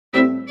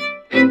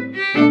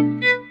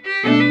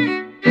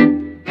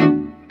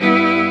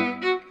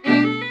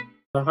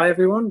Hi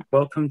everyone,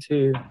 welcome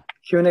to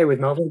Q&A with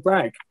Melvyn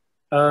Bragg,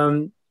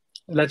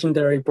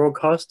 legendary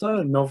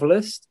broadcaster,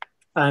 novelist,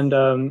 and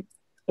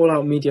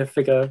all-out media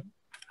figure,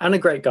 and a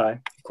great guy,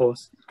 of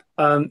course.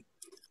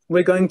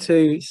 We're going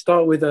to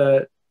start with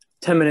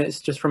 10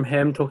 minutes just from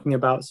him talking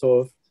about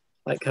sort of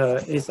like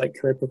his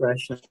career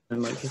progression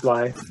and like his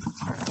life,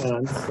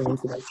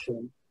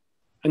 introduction,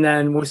 and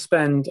then we'll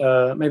spend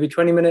maybe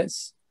 20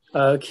 minutes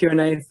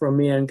Q&A from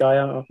me and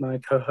Gaia, my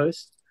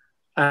co-host,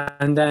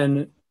 and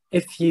then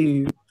if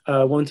you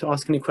want to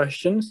ask any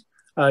questions,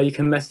 you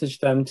can message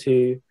them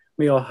to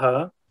me or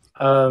her.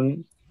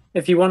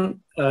 If you want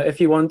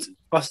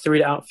us to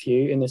read it out for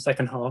you in the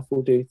second half,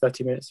 we'll do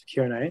 30 minutes of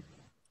Q&A.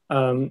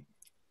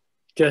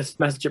 Just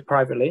message it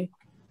privately,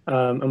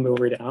 and we'll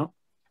read it out.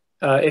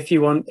 If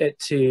you want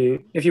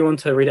to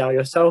read it out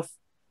yourself,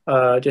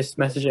 just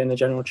message it in the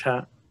general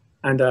chat,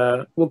 and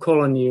we'll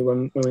call on you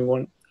when we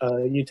want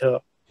you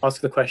to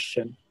ask the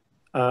question,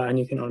 and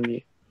you can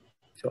unmute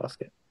to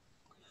ask it.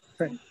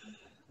 Great.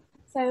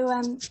 So,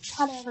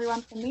 hello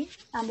everyone from me,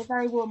 and a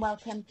very warm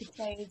welcome to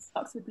today's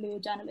Oxford Blue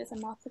Journalism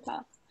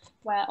Masterclass,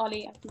 where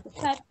Ollie, as you just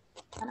said,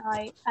 and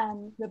I,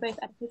 who are both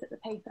editors at the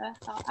paper,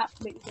 are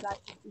absolutely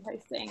delighted to be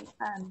hosting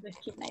this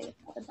Q&A with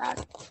Melvyn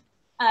Bragg.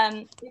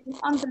 It's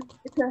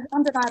an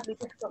undeniably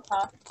difficult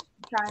task to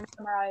try and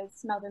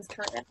summarise Melvyn's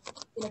career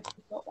in a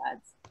few short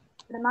words,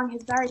 but among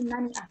his very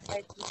many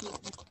accolades and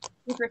achievements,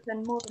 he's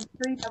written more than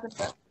 3 dozen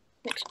books,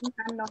 fiction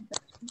and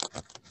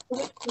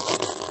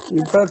non-fiction.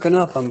 You've broken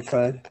up, I'm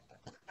afraid.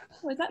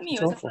 Oh, is that me?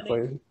 It's or is awful that for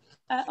you.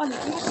 Ollie, do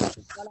you have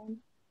to while I'm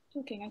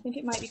talking? I think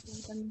it might be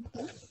from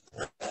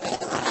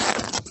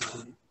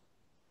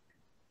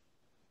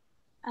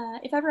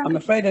if everyone I'm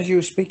afraid as you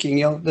were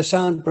speaking, the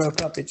sound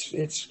broke up.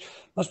 It's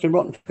must be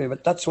rotten for you,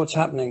 but that's what's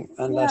happening.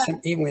 And yeah. I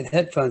think even with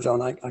headphones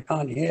on, I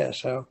can't hear.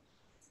 So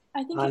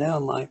I think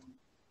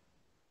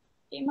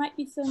it might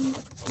be some.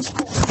 Is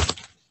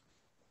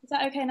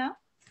that okay now?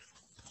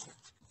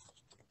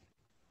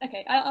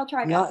 Okay, I'll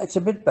try again. Yeah, it's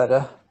a bit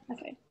better.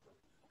 Okay.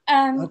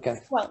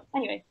 Okay. Well,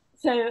 anyway,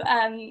 so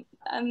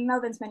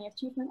Melvyn's many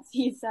achievements.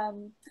 He's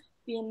won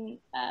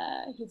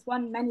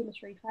many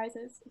literary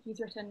prizes. He's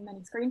written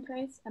many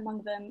screenplays,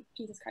 among them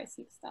Jesus Christ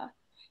Superstar.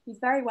 He's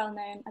very well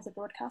known as a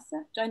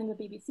broadcaster, joining the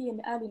BBC in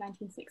the early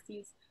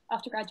 1960s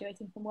after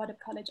graduating from Wadham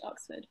College,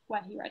 Oxford,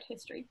 where he read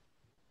history.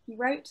 He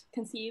wrote,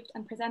 conceived,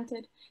 and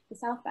presented the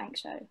South Bank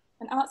Show,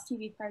 an arts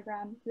TV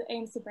programme that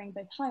aims to bring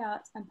both high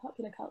art and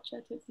popular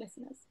culture to its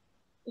listeners.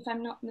 If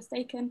I'm not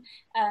mistaken,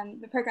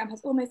 the programme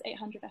has almost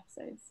 800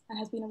 episodes and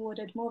has been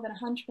awarded more than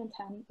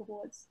 110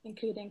 awards,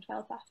 including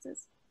 12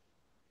 BAFTAs.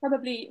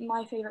 Probably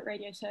my favourite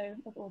radio show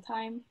of all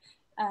time.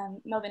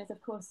 Melvyn is,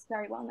 of course,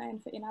 very well known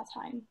for In Our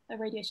Time, a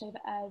radio show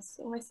that airs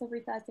almost every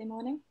Thursday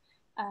morning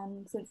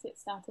since it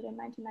started in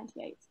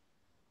 1998.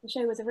 The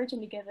show was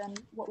originally given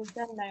what was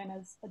then known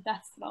as a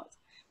death slot,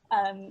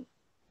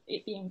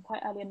 it being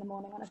quite early in the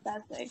morning on a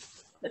Thursday.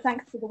 But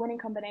thanks to the winning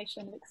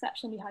combination of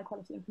exceptionally high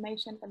quality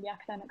information from the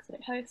academics that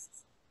it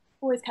hosts,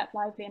 always kept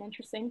lively and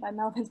interesting by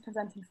Melvyn's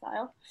presenting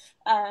style,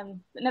 that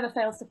never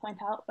fails to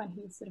point out when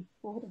he's sort of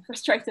bored and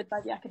frustrated by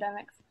the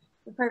academics,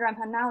 the programme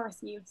now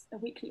receives a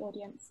weekly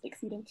audience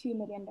exceeding 2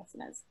 million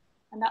listeners.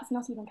 And that's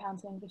not even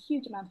counting the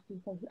huge amount of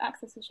people who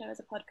access the show as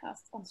a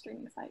podcast on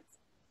streaming sites.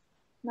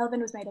 Melvyn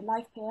was made a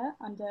life peer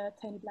under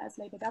Tony Blair's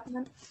Labour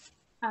government,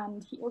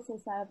 and he also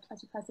served as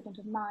the president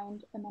of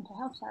Mind, a mental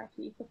health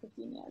charity, for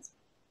 15 years.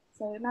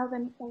 So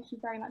Melvyn, thank you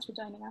very much for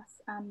joining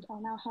us, and I'll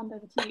now hand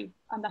over to you,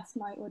 unless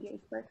my audio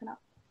is broken up.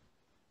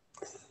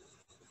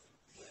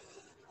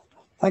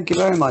 Thank you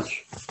very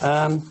much.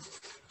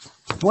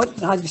 What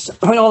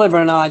Oliver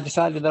and I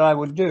decided that I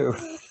would do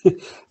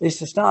is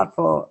to start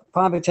for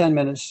 5 or 10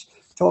 minutes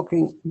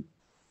talking,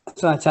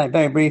 so I'd say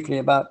very briefly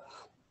about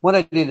what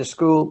I did at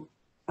school,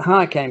 how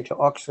I came to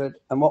Oxford,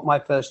 and what my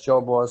first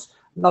job was.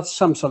 Not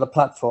some sort of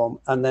platform,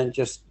 and then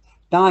just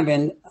dive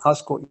in,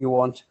 ask what you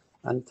want,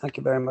 and thank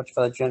you very much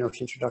for that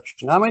generous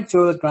introduction. I went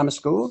to a grammar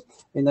school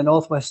in the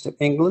northwest of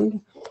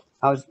England.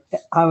 I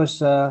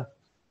was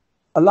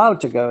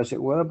allowed to go, as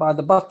it were, by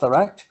the Butler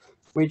Act,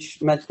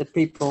 which meant that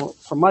people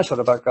from my sort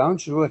of background,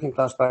 which is a working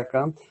class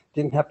background,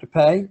 didn't have to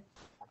pay.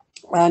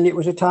 And it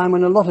was a time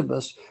when a lot of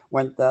us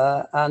went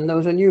there, and there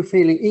was a new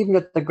feeling, even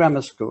at the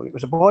grammar school. It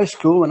was a boys'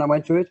 school when I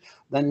went to it.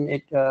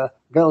 Then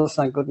girls,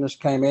 thank goodness,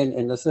 came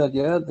in the third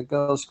year, the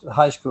girls'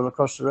 high school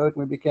across the road,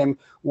 and we became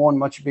one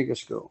much bigger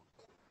school.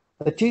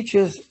 The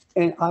teachers,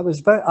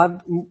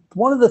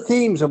 one of the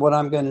themes of what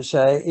I'm going to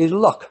say is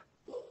luck.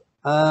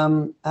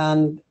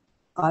 And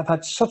I've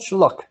had such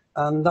luck,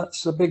 and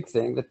that's the big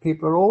thing that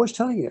people are always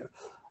telling you.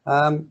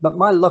 But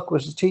my luck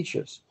was the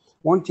teachers.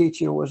 One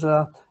teacher was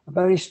a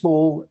very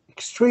small,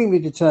 extremely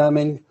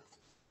determined,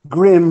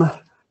 grim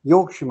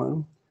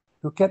Yorkshireman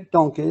who kept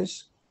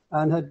donkeys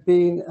and had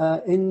been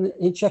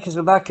in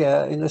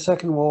Czechoslovakia in the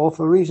Second War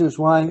for reasons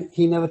why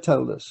he never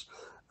told us.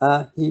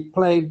 He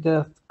played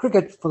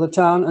cricket for the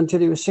town until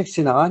he was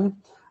 69,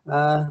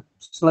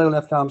 slow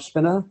left-arm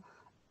spinner,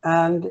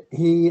 and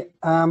he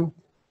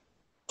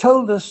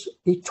taught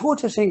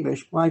us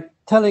English by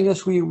telling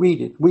us we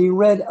read it. We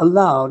read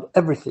aloud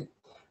everything.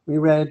 We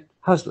read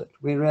Hazlitt,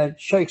 we read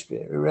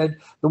Shakespeare, we read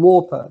the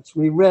war poets,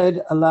 we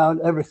read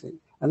aloud everything.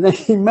 And then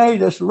he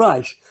made us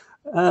write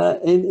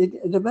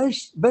in a very,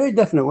 very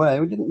definite way.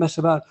 We didn't mess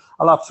about.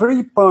 I'll have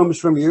 3 poems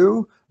from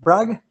you,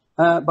 Bragg,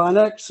 by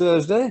next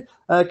Thursday.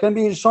 Can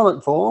be in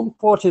sonnet form,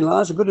 14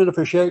 lines, good enough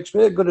for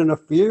Shakespeare, good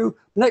enough for you.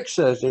 Next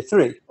Thursday,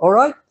 3. All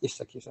right? Yes,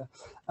 thank you, sir.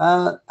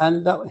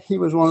 And he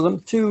was one of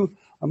them. 2,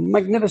 a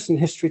magnificent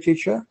history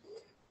teacher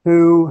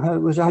who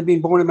had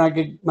been born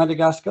in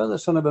Madagascar, the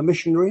son of a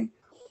missionary.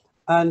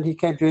 And he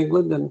came to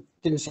England and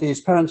didn't see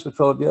his parents for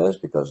 12 years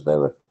because they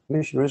were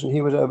missionaries and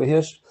he was over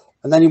here.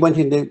 And then he went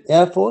into the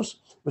Air Force,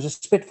 was a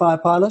Spitfire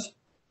pilot,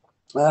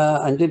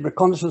 and did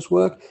reconnaissance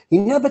work. He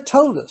never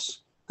told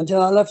us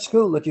until I left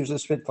school that he was a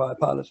Spitfire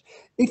pilot.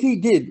 If he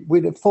did,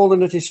 we'd have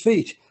fallen at his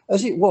feet.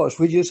 As it was,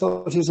 we just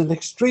thought he was an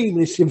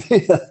extremely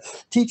severe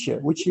teacher,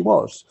 which he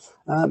was,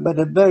 but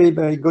a very,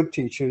 very good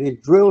teacher. He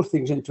drilled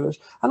things into us.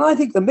 And I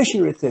think the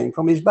missionary thing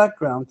from his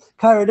background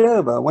carried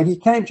over. When he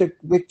came to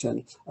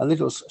Wigton, a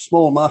little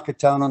small market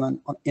town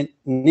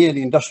near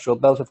the industrial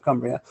belt of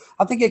Cumbria,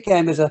 I think it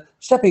came as a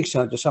stepping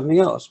stone to something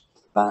else.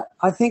 But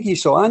I think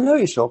I know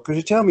he saw, because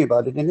he told me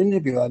about it in an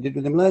interview I did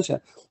with him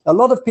later, a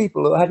lot of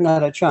people who hadn't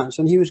had a chance,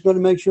 and he was going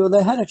to make sure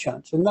they had a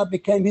chance, and that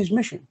became his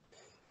mission.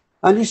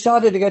 And he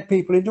started to get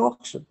people into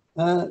Oxford,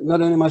 not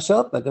only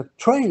myself, but a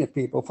train of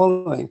people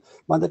following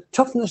by the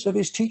toughness of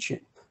his teaching.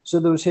 So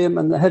there was him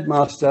and the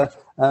headmaster,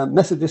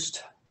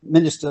 Methodist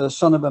minister,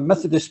 son of a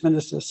Methodist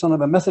minister, son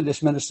of a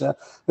Methodist minister,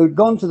 who'd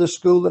gone to the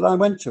school that I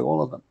went to,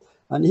 all of them.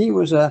 And he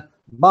was a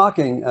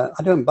barking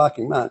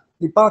man.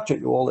 He barked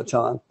at you all the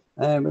time.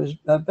 He was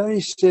a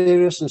very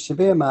serious and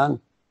severe man.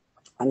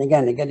 And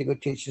again, a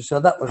good teacher. So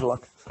that was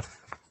luck.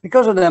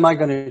 Because of them, I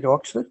got into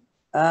Oxford.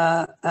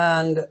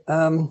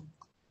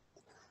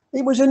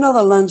 It was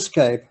another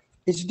landscape.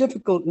 It's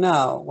difficult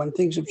now when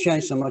things have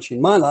changed so much in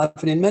my life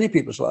and in many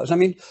people's lives. I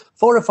mean,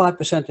 4 or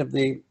 5% of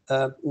the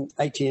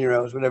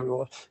 18-year-olds, whatever it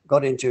was,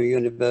 got into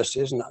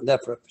universities, and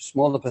therefore a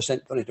smaller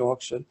percent got into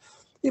Oxford.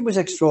 It was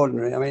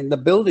extraordinary. I mean, the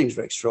buildings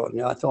were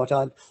extraordinary. I thought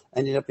I'd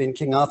ended up in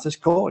King Arthur's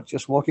Court,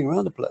 just walking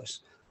around the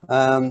place.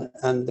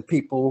 And the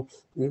people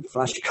in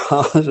flash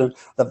cars and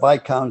the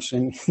Viscounts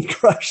in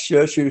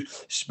Christchurch who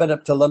sped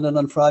up to London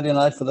on Friday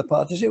night for the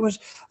parties. It was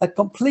a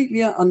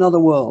completely another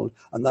world.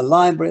 And the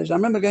libraries, I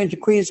remember going to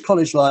Queen's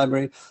College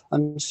Library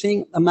and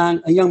seeing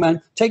a young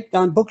man take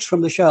down books from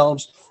the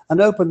shelves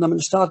and open them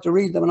and start to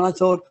read them. And I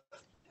thought,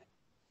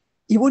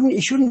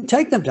 you shouldn't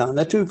take them down.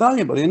 They're too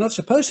valuable. You're not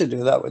supposed to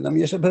do that with them.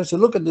 You're supposed to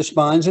look at the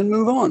spines and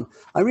move on.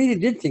 I really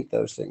did think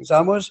those things. I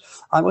was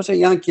a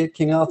Yankee at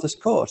King Arthur's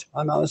Court.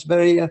 I was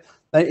very,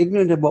 very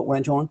ignorant of what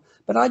went on,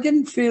 but I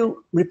didn't feel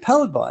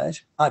repelled by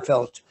it. I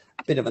felt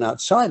a bit of an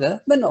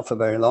outsider, but not for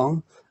very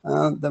long.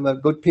 There were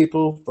good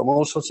people from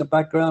all sorts of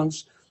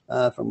backgrounds,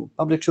 from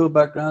public school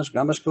backgrounds,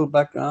 grammar school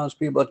backgrounds,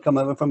 people had come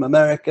over from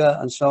America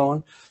and so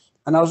on.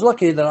 And I was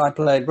lucky that I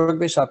played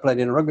rugby, so I played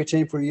in a rugby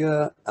team for a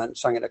year and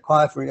sang in a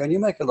choir for a year, and you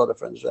make a lot of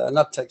friends there, and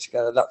that takes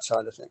care of that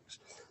side of things.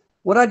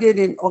 What I did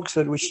in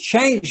Oxford, which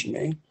changed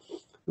me,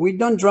 we'd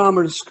done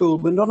drama at school,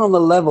 but not on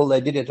the level they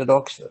did it at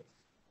Oxford.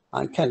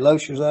 And Ken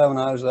Loach was there when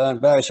I was there,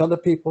 and various other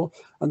people,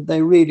 and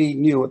they really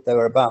knew what they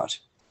were about.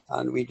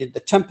 And we did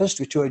The Tempest.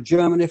 We toured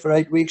Germany for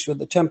 8 weeks with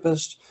The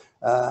Tempest.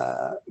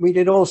 We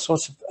did all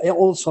sorts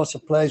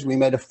of plays. We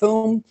made a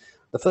film,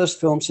 the first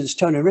film since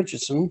Tony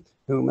Richardson,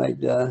 who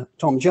made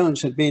Tom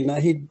Jones, had been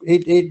there.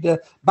 He'd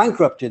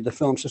bankrupted the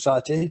Film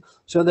Society,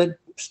 so they'd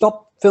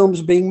stopped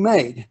films being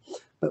made.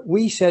 But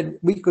we said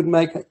we could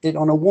make it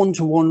on a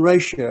 1-to-1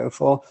 ratio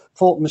for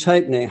Fortman's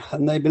Halfpenny,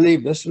 and they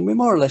believed us, and we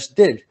more or less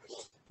did.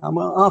 And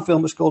well, our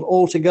film was called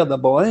All Together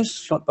Boys,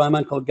 shot by a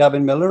man called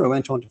Gavin Miller, who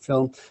went on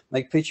to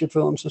make feature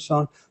films and so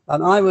on.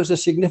 And I was a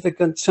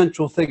significant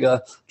central figure,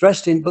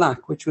 dressed in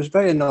black, which was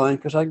very annoying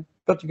because I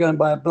got to go and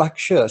buy a black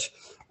shirt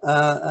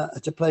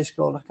at a place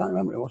called, I can't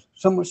remember what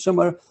it was,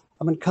 somewhere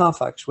I'm in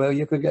Carfax, where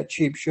you could get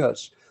cheap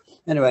shirts.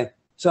 Anyway,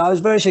 so I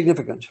was very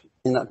significant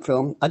in that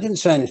film. I didn't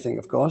say anything,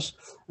 of course.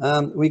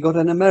 We got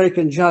an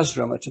American jazz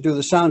drummer to do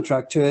the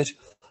soundtrack to it,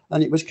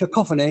 and it was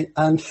cacophony,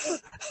 and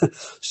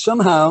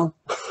somehow,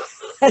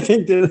 I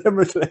think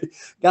deliberately,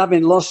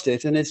 Gavin lost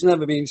it, and it's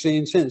never been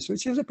seen since,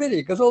 which is a pity,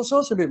 because all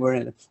sorts of people were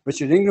in it.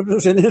 Richard Ingram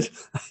was in it.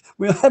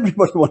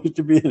 Everybody wanted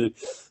to be in it.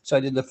 So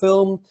I did the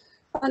film,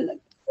 and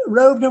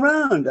roved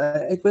around.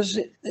 There were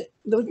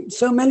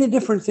so many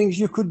different things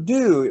you could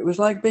do. It was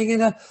like being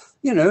in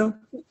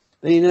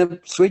a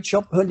sweet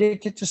shop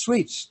addicted to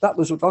sweets. That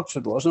was what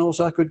Oxford was. And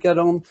also I could get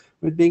on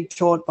with being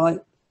taught by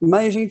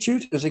amazing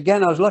tutors.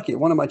 Again, I was lucky.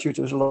 One of my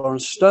tutors was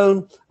Lawrence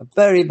Stone, a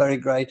very, very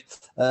great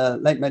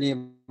late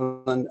medieval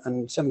and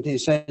 17th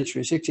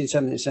century, 16th,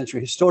 17th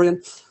century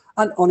historian.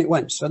 And on it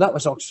went. So that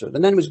was Oxford.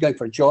 And then I was going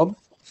for a job.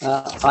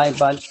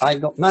 I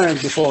got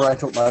married before I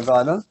took my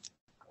Viva.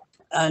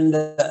 And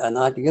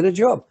I had to get a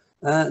job.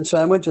 And so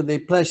I went to the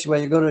place where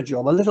you got a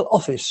job, a little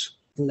office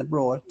in the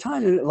Broad,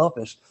 tiny little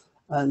office.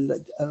 And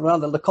a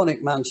rather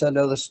laconic man said,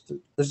 "Oh,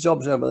 this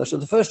job's over there." So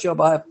the first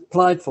job I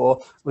applied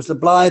for was the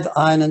Blythe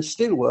Iron and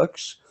Steel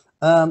Works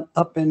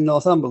up in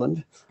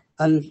Northumberland.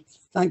 And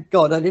thank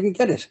God I didn't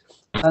get it.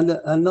 And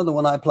another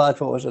one I applied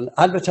for was an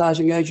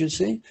advertising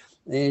agency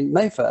in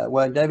Mayfair,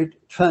 where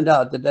turned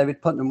out that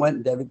David Putnam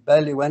went, David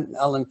Bailey went,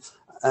 Alan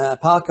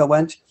Parker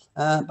went,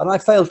 but I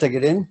failed to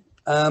get in.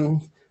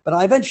 But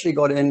I eventually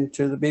got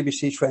into the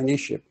BBC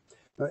traineeship,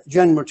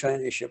 general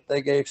traineeship.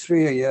 They gave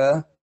 3 a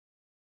year.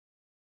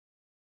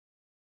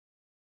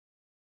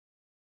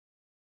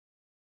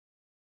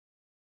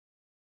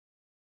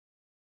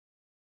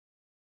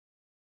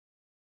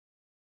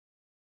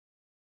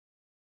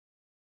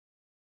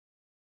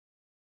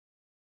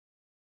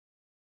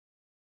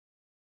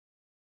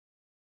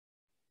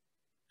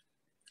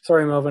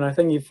 Sorry, Melvyn, I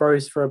think you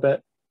froze for a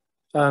bit.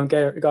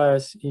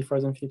 Gaia's, he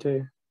frozen for you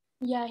too.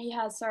 Yeah, he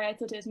has. Sorry, I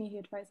thought it was me who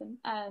had frozen.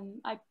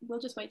 I will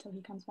just wait till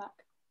he comes back.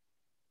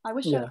 I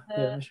wish Yeah,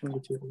 it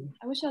shouldn't be too bad.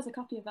 I wish there was a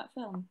copy of that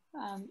film.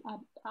 I'd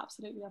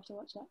absolutely love to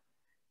watch that.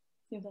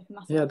 Seems like a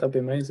massive. Yeah, that'd be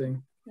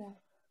amazing. Yeah.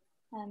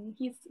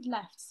 He's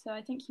left, so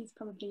I think he's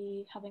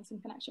probably having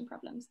some connection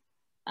problems.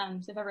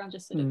 So if everyone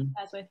just sort of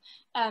bears with.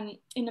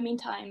 In the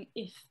meantime,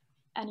 if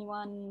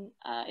anyone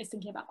is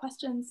thinking about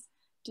questions,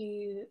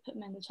 do put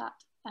them in the chat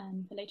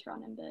for later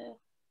on in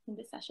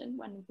this session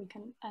when we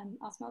can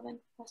ask Melvyn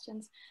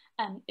questions.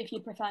 If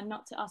you'd prefer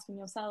not to ask them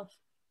yourself,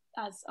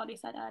 as Ollie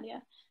said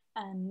earlier,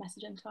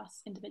 message them to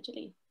us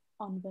individually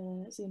on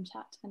the Zoom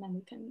chat, and then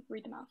we can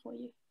read them out for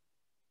you.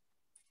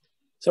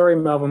 Sorry,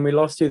 Melvyn, we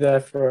lost you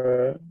there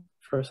for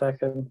a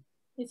second.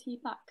 Is he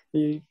back?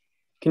 Can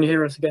you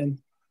hear us again?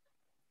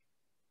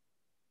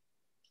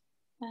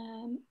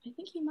 I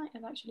think he might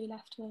have actually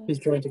left. He's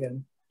joined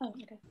again. Oh,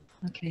 okay.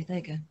 Okay, there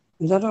you go.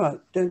 Is that all right?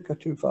 Don't go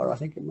too far. I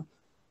think it might.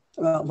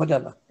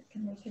 Whatever.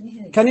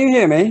 Can you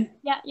hear me?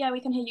 Yeah,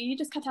 we can hear you. You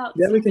just cut out.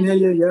 Yeah, we can hear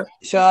you. Yeah.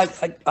 So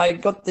I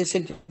got this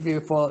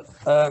interview for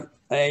a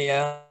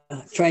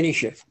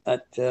traineeship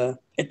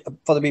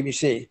for the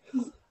BBC,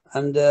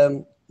 and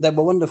there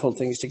were wonderful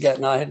things to get,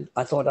 and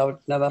I thought I would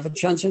never have a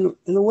chance in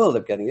the world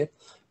of getting it,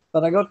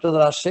 but I got to the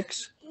last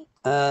 6,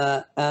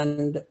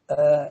 and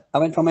I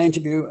went for my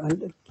interview,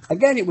 and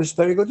again it was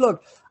very good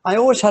luck. I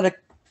always had a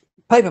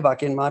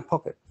paperback in my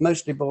pocket,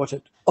 mostly bought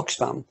at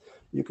Oxfam.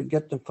 You could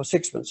get them for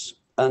 6pence,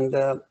 and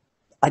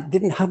I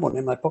didn't have one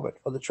in my pocket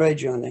for the trade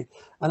journey,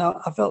 and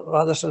I felt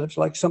rather sort of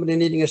like somebody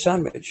needing a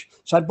sandwich.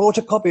 So I bought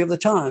a copy of the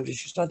Times.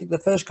 It's just, I think, the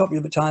first copy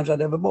of the Times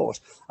I'd ever bought.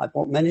 I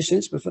bought many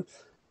since before,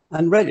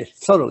 and read it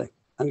thoroughly,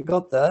 and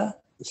got there.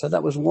 So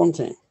that was one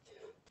thing.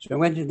 So I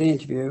went to the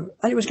interview,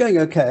 and it was going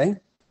okay.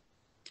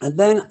 And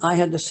then I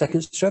had the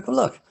second stroke of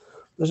luck.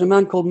 There's a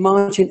man called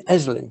Martin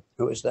Eslin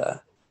who was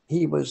there.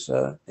 He was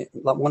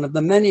like one of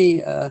the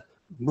many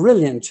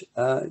brilliant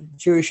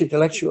Jewish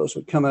intellectuals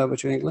who had come over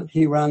to England.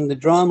 He ran the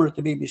drama at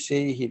the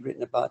BBC. He'd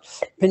written about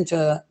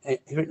Pinter,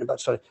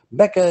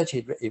 Beckett.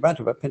 He ran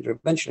about Pinter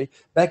eventually,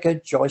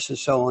 Beckett, Joyce, and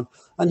so on.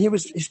 And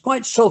he's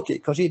quite sulky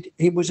because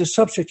he was a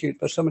substitute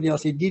for somebody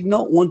else. He did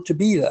not want to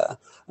be there.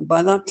 And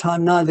by that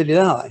time, neither did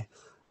I.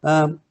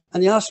 And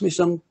he asked me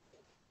some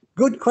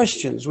good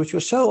questions, which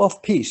were so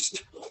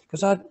off-piste,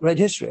 because I'd read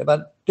history about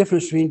the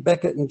difference between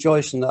Beckett and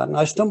Joyce and that, and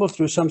I stumbled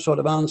through some sort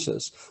of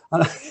answers.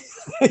 And I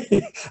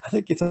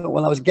think he thought,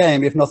 well, I was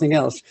game, if nothing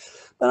else.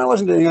 But I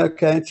wasn't doing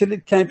okay until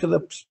it came to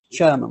the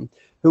chairman,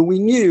 who we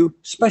knew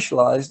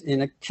specialized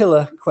in a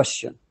killer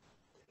question.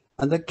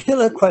 And the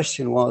killer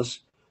question was,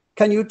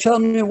 can you tell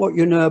me what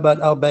you know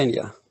about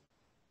Albania?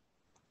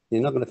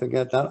 You're not going to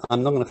forget that.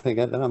 I'm not going to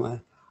forget that, am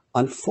I?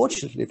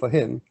 Unfortunately for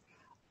him,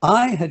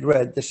 I had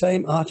read the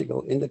same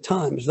article in the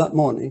Times that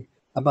morning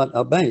about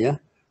Albania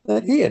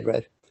that he had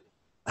read.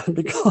 And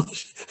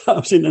because I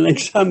was in an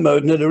exam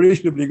mode and had a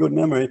reasonably good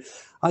memory,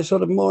 I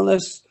sort of more or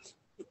less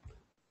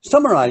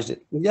summarized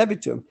it and gave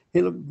it to him.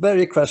 He looked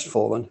very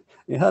crestfallen.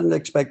 He hadn't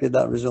expected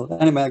that result.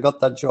 Anyway, I got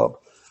that job.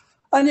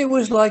 And it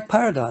was like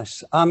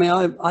paradise. I mean,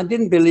 I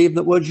didn't believe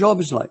that were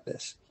jobs like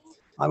this.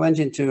 I went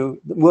into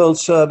the World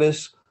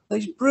Service.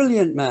 These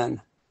brilliant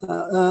men,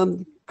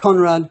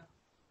 Conrad,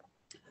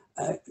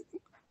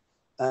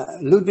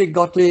 Ludwig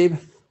Gottlieb,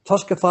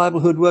 Tosca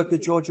Feibel, who'd worked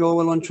with George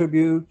Orwell on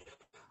Tribune.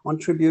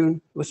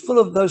 It was full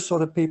of those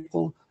sort of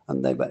people,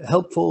 and they were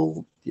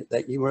helpful.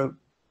 That you were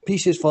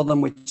pieces for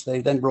them, which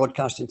they then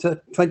broadcast in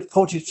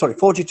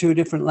 42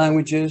 different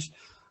languages.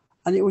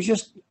 And it was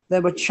just, they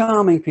were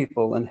charming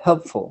people and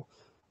helpful.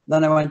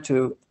 Then I went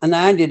to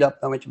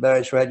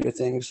various radio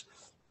things,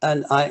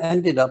 and I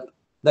ended up,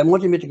 they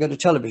wanted me to go to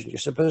television. You're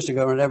supposed to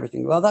go around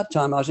everything. Well, at that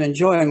time, I was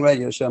enjoying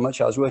radio so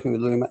much. I was working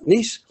with Louis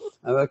MacNeice.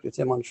 I worked with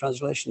him on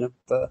translation of,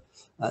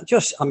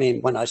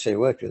 when I say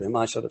worked with him,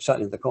 I sort of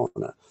sat in the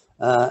corner.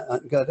 I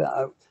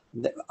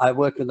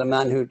worked with a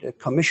man who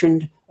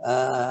commissioned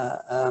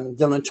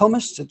Dylan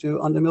Thomas to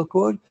do Under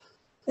Milkwood.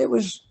 It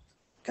was,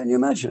 can you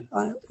imagine?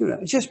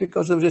 Just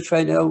because there was a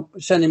trainer,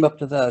 send him up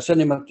to there,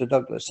 send him up to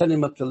Douglas, send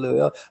him up to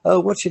Louis. Oh,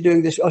 what's he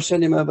doing this? Oh,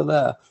 send him over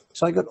there.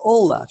 So I got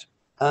all that.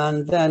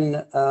 And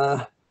then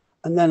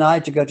I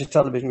had to go to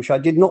television, which I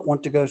did not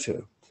want to go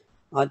to.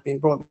 I'd been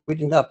brought, we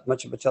didn't have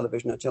much of a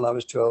television until I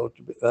was too old,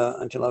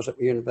 until I was at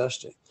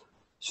university.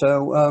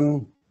 So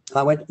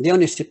I went, the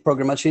only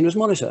program I'd seen was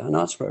Monitor, an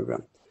arts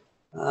program,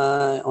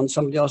 on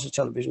somebody else's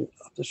television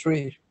up the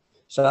street.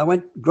 So I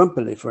went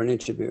grumpily for an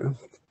interview,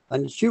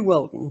 and Hugh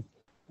Weldon,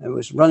 who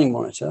was running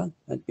Monitor,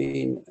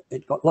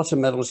 it got lots of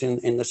medals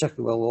in the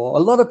Second World War. A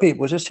lot of people,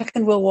 there was a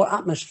Second World War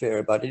atmosphere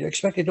about it. You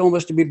expected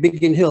almost to be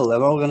Biggin Hill. They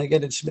were all going to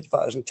get in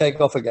Spitfires and take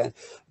off again.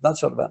 That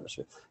sort of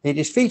atmosphere. He had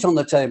his feet on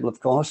the table,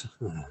 of course.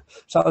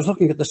 So I was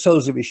looking at the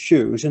soles of his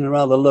shoes in a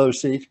rather low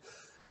seat,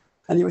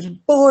 and he was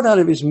bored out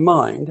of his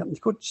mind. He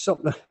couldn't stop.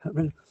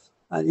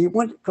 And he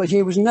went, because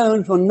he was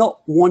known for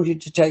not wanting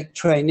to take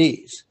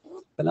trainees.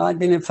 But I'd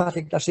been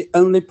emphatic, that's the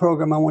only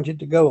program I wanted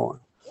to go on.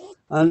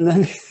 And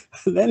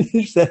then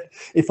he said,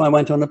 if I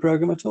went on a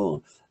program at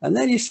all. And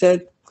then he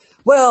said,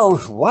 well,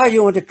 why do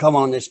you want to come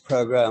on this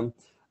program?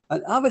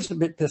 And I was a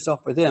bit pissed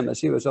off with him, as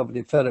he was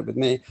obviously fed up with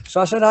me. So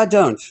I said, I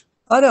don't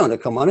want to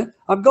come on it.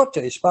 I've got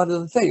to, it's part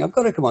of the thing. I've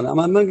got to come on it. I'm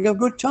having a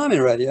good time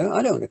in radio.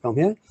 I don't want to come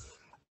here.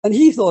 And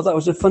he thought that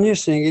was the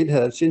funniest thing he'd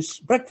heard since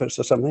breakfast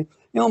or something.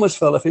 He almost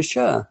fell off his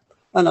chair.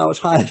 And I was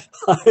hired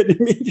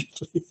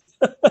immediately.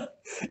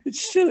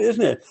 It's silly,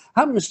 isn't it?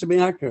 Happens to be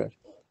accurate.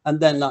 And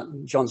then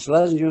John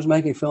Schlesinger was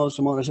making films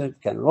for Monitor.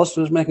 Ken Ross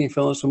was making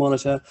films for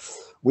Monitor.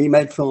 We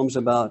made films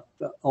about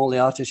all the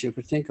artists you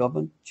could think of.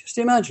 And just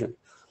imagine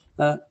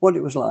what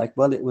it was like.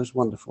 Well, it was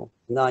wonderful.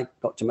 And I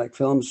got to make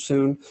films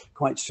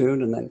quite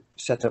soon, and then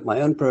set up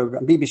my own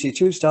program. BBC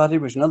Two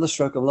started, which was another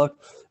stroke of luck,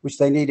 which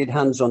they needed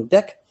hands on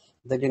deck.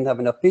 They didn't have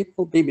enough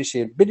people. BBC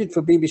had bidded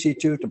for BBC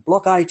Two to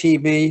block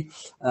ITV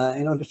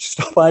in order to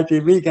stop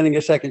ITV getting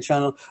a second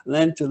channel. And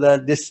then to their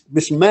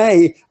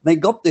dismay, they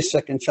got this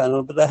second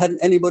channel, but they hadn't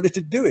anybody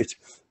to do it.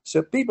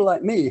 So people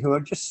like me, who are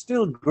just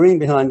still green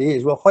behind the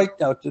ears, were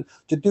hiked out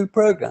to do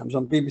programs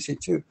on BBC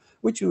Two,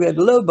 which we had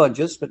low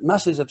budgets, but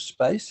masses of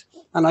space.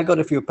 And I got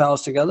a few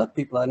pals together,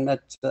 people I'd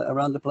met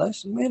around the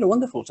place, and we had a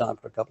wonderful time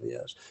for a couple of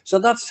years. So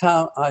that's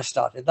how I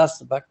started. That's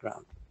the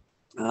background.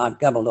 I've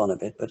gabbled on a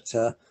bit, but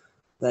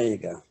there you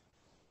go.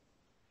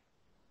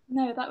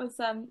 No, that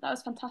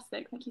was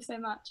fantastic. Thank you so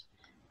much.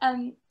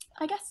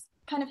 I guess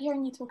kind of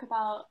hearing you talk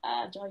about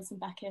Joyce and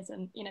Beckett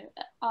and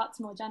arts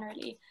more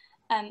generally.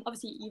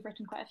 Obviously, you've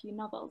written quite a few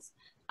novels,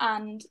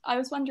 and I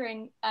was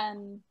wondering.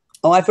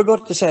 Oh, I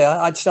forgot to say,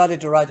 I'd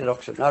started to write at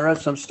Oxford. I wrote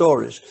some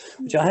stories,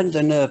 which I hadn't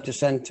the nerve to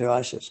send to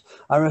ISIS.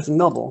 I wrote a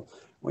novel,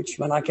 which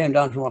when I came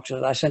down from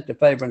Oxford, I sent to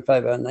Faber and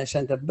Faber, and they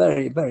sent a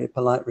very, very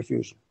polite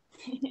refusal,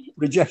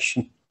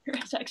 rejection.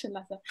 Rejection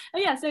letter. Oh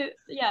yeah, so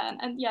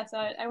yeah, so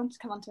I want to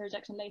come on to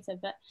rejection later,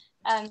 but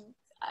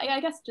I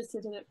guess just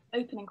as an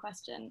opening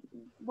question,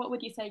 what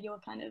would you say your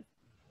kind of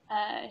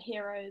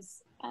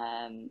heroes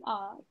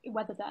are,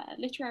 whether they're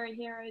literary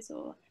heroes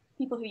or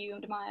people who you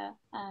admire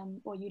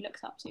or you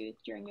looked up to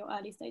during your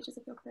early stages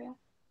of your career?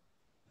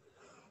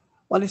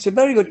 Well, it's a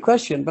very good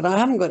question, but I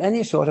haven't got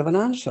any sort of an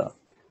answer.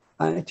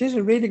 It is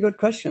a really good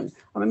question.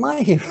 I mean,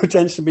 my hero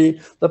tends to be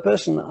the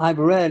person I've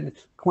read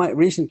quite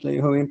recently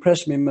who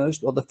impressed me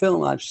most, or the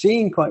film I've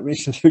seen quite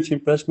recently which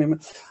impressed me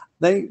most.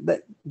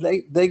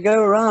 They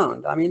go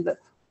around. I mean,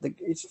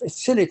 it's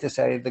silly to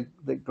say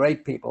the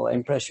great people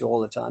impress you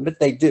all the time, but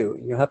they do.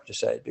 You have to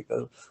say it,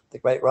 because the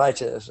great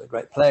writers, the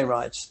great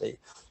playwrights,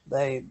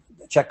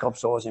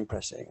 Chekhov's always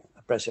impressive,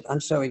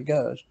 and so it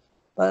goes.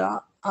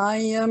 But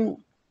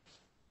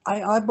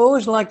I've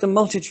always liked the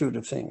multitude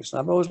of things.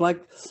 I've always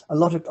liked a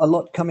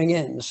lot coming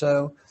in.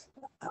 So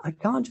I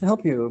can't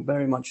help you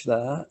very much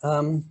there.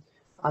 And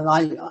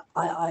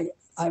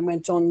I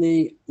went on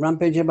the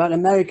rampage about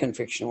American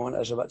fiction when I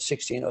was about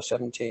 16 or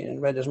 17 and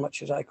read as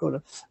much as I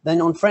could. Then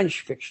on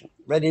French fiction,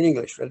 read in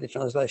English, read the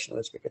translation,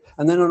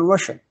 and then on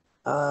Russian.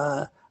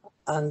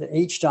 And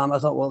each time I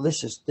thought, well,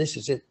 this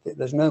is it.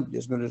 There's nobody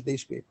as good as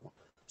these people.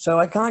 So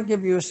I can't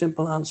give you a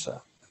simple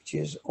answer, which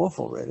is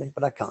awful, really,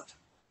 but I can't.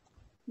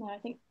 No, I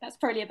think that's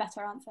probably a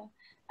better answer.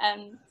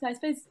 So I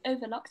suppose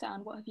over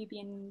lockdown, what have you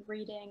been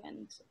reading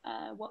and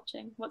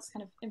watching? What's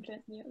kind of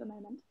influencing you at the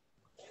moment?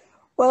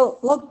 Well,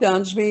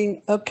 lockdown's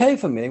been okay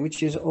for me,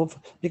 which is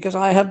awful, because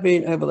I have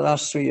been over the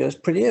last 3 years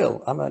pretty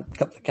ill. I've had a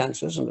couple of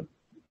cancers and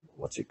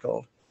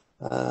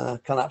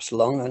collapsed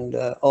lung and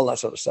all that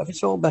sort of stuff.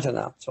 It's all better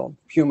now. It's all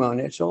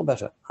pneumonia. It's all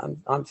better.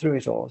 I'm through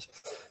it all.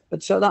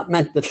 But so that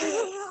meant that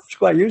I was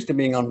quite used to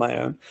being on my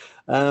own.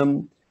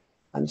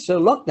 And so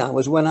lockdown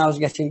was when I was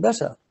getting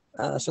better.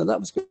 So that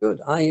was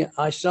good.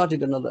 I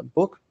started another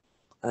book.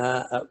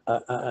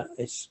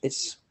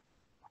 It's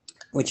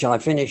which I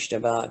finished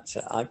about.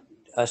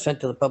 I sent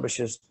to the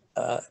publishers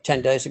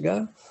 10 days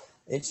ago.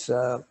 It's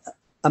a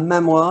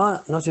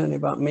memoir, not only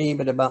about me,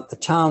 but about the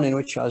town in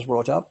which I was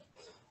brought up.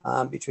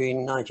 It's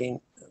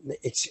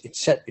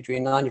set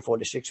between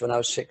 1946 when I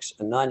was 6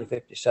 and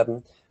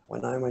 1957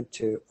 when I went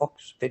to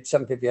Oxford,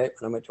 758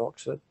 when I went to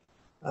Oxford.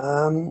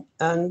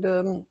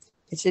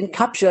 It's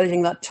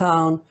encapsulating that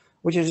town,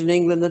 which is in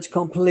England, that's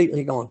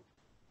completely gone.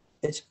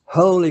 It's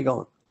wholly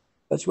gone.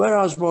 That's where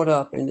I was brought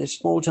up, in this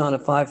small town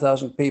of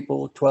 5,000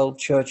 people, 12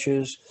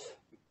 churches,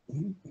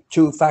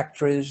 2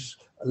 factories,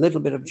 a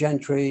little bit of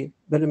gentry,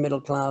 bit of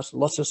middle class,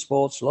 lots of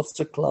sports, lots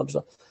of clubs,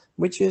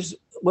 which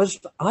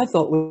I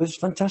thought was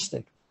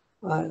fantastic.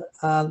 There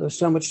was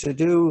so much to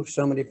do,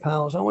 so many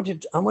pals. I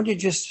wanted to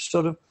just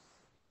sort of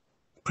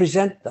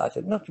present that,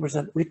 not to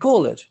present,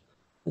 recall it.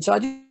 And so I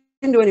didn't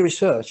do any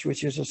research,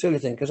 which is a silly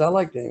thing because I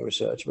like doing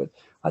research, but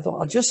I thought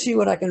I'll just see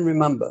what I can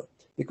remember,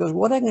 because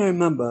what I can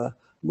remember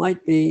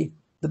might be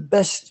the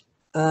best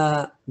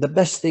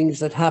things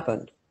that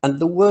happened and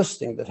the worst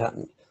thing that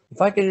happened. If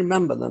I can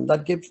remember them,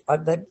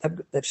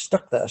 they've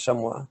stuck there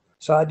somewhere.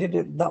 So I did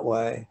it that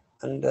way,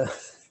 and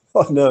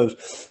God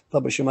knows,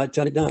 publisher might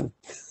turn it down.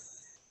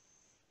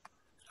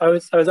 I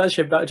was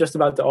actually just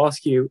about to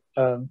ask you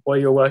what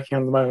you're working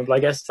on at the moment, but I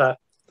guess that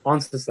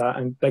answers that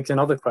and begs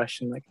another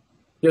question. Like,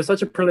 you're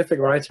such a prolific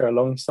writer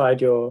alongside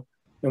your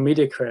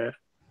media career.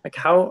 Like,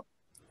 how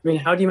do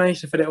you manage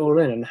to fit it all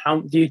in? And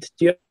how do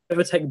you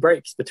ever take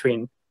breaks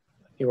between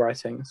your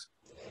writings?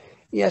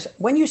 Yes,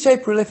 when you say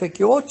prolific,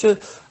 you ought to,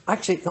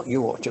 actually, not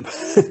you ought to,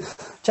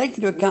 take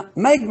into account,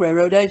 Maigret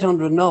wrote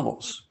 800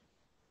 novels.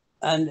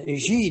 And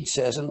Gide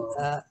says,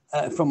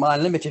 from my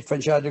limited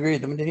French I degree,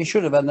 that he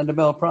should have had the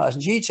Nobel Prize.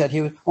 And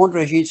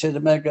André Gide said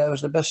that Maigret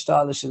was the best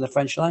stylist in the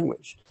French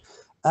language.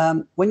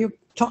 When you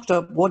talked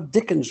about what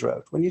Dickens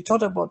wrote, when you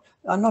talked about,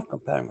 I'm not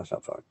comparing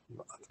myself,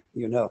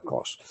 you know, of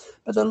course,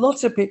 but there are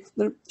lots of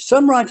people,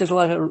 some writers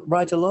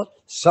write a lot,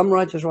 some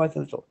writers write a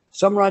little.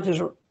 Some writers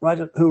who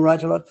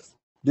write a lot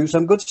do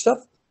some good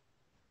stuff,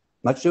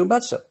 much do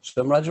bad stuff.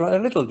 Some writers write a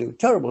little, do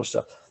terrible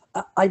stuff.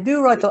 I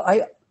do write,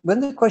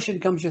 when the question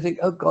comes, you think,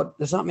 oh God,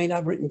 does that mean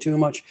I've written too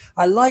much?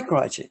 I like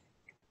writing.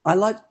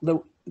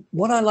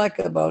 What I like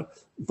about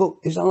book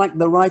is I like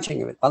the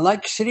writing of it. I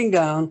like sitting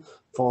down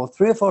for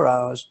 3 or 4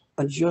 hours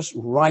and just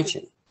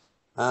writing.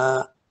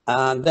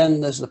 And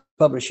then there's the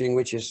publishing,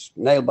 which is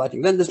nail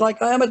biting. Then there's,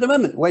 like I am at the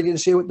moment, waiting to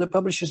see what the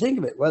publishers think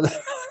of it.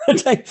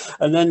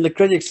 And then the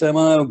critics say,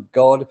 oh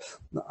God,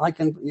 I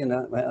can, you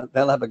know,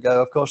 they'll have a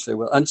go. Of course they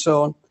will, and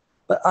so on.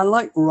 But I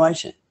like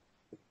writing.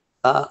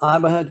 I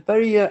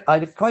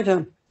had quite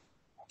an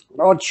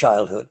odd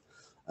childhood.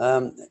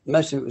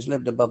 Most of it was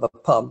lived above a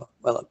pub,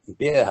 well, a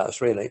beer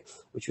house really,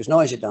 which was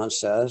noisy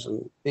downstairs,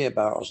 and beer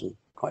barrels and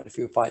quite a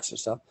few fights and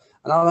stuff.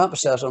 And I was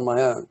upstairs on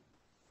my own.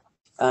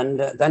 And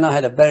then I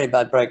had a very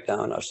bad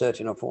breakdown. I was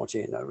 13 or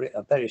 14,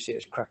 a very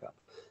serious crack up.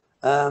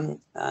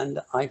 And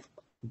I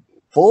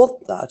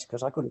bought that,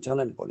 because I couldn't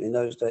tell anybody in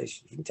those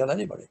days, you didn't tell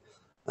anybody,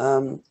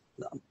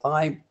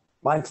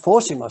 by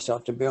forcing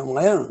myself to be on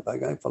my own, by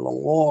going for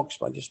long walks,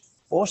 by just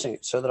forcing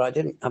it so that I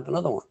didn't have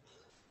another one.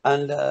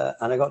 And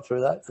I got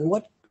through that. And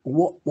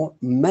what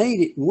made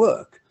it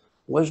work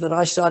was that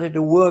I started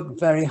to work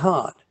very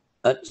hard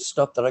at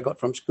stuff that I got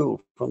from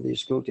school, from these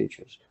school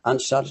teachers, and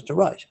started to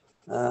write.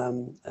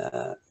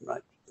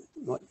 Right,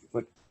 what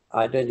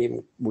I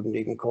wouldn't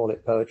even call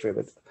it poetry,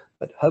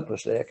 but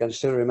hopelessly, I can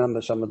still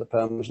remember some of the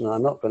poems, and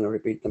I'm not going to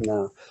repeat them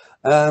now.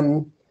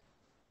 And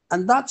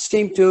that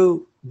seemed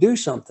to do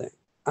something.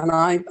 And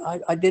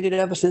I did it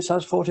ever since I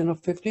was 14 or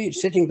 15.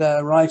 Sitting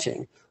there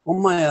writing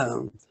on my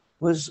own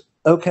was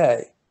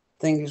okay.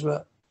 Things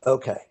were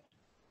okay.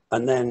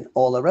 And then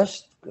all the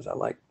rest, because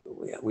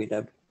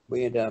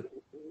we had a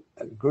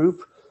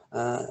group,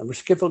 a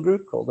skiffle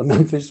group called the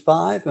Memphis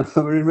Five.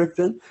 We were in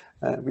Ripton.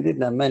 We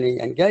didn't have many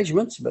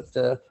engagements, but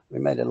we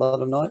made a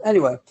lot of noise.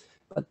 Anyway,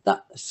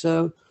 but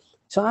so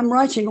I'm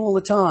writing all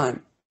the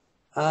time.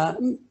 I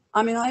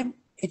mean,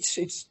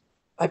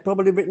 I've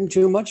probably written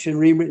too much and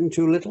rewritten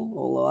too little,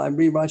 although I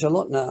rewrite a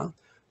lot now.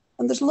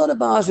 And there's a lot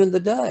of hours in the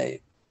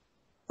day.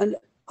 And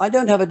I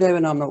don't have a day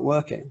when I'm not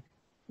working.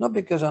 Not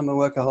because I'm a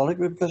workaholic,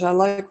 but because I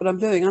like what I'm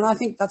doing. And I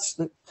think that's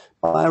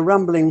by a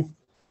ramble,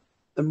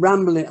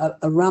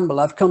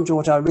 I've come to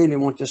what I really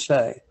want to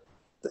say.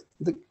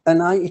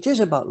 It is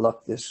about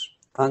luck, this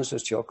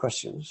answers to your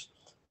questions.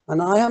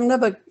 And I have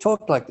never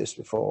talked like this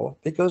before,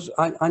 because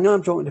I know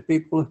I'm talking to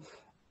people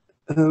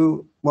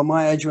who were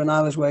my age when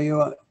I was where you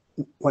are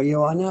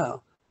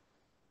now.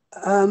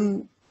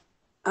 And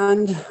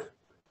I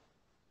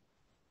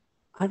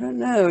don't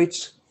know,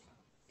 it's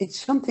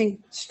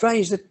something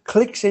strange that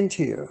clicks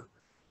into you.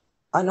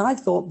 And I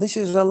thought, this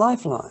is a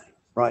lifeline,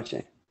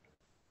 writing.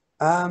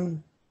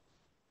 I'm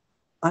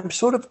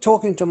sort of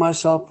talking to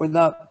myself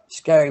without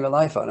scaring the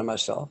life out of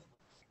myself.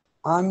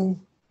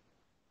 I'm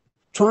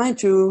trying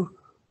to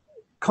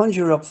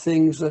conjure up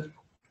things that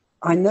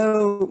I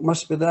know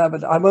must be there,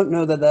 but I won't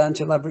know they're there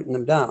until I've written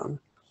them down.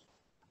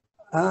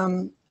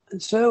 And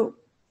so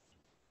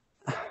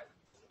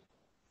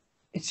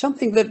it's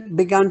something that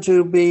began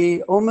to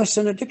be almost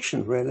an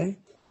addiction, really.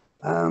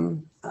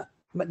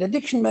 But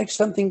addiction makes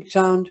something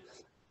sound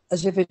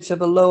as if it's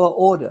of a lower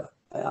order.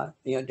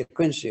 De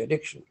Quincey,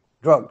 addiction,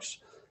 drugs.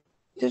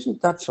 It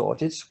isn't that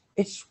sort. It's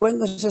when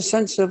there's a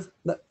sense of,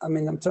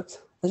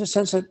 there's a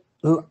sense of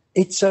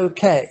it's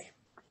okay.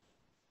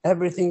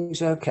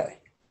 Everything's okay.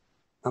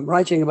 I'm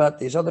writing about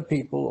these other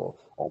people,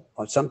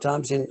 or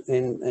sometimes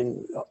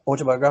in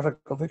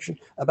autobiographical fiction,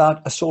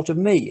 about a sort of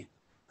me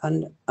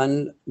and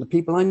the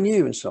people I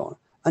knew and so on.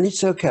 And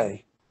it's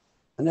okay.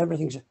 And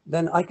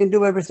then I can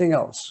do everything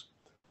else.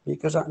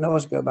 because I can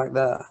always go back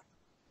there.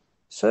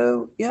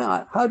 So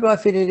yeah, how do I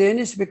fit it in?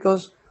 It's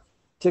because,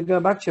 to go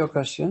back to your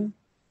question,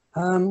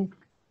 I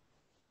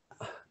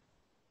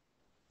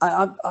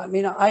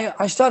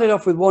started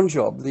off with one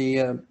job,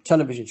 the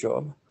television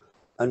job,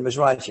 and was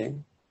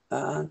writing.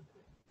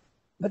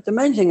 But the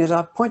main thing is,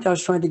 a point I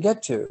was trying to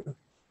get to,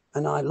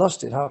 and I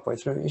lost it halfway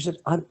through, is that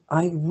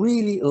I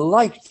really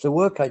liked the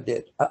work I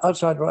did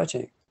outside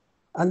writing.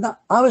 And that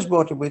I was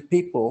brought up with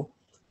people,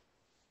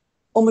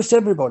 almost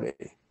everybody,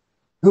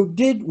 who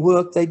did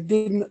work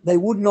they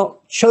would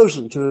not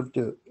chosen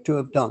to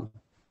have done.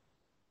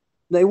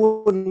 They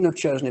wouldn't have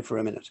chosen it for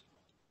a minute,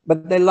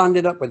 but they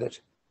landed up with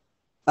it.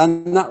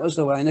 And that was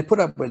the way, and they put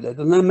up with it,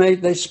 and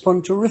they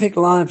spun terrific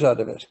lives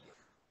out of it.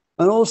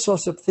 And all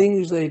sorts of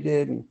things they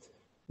did, and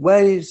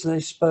ways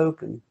they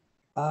spoke, and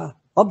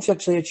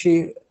objectives they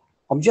achieved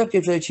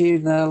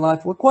in their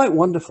life were quite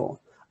wonderful.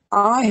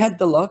 I had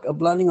the luck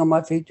of landing on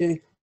my feet doing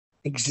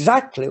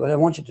exactly what I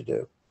wanted to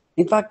do.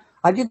 In fact,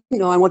 I didn't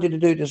know I wanted to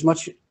do it as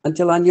much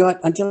until I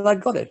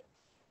got it.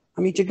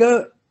 I mean, to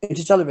go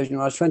into television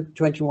when I was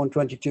 21,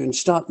 22 and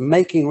start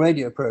making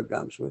radio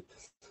programs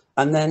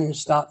and then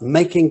start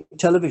making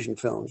television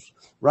films,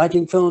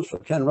 writing films for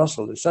Ken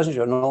Russell and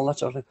Sessenger and all that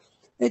sort of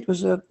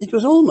thing. It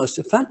was almost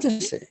a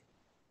fantasy.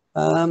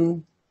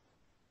 And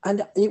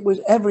it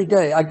was every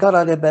day I got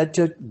out of bed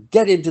to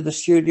get into the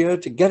studio,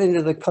 to get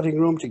into the cutting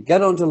room, to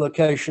get onto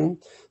location.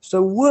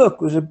 So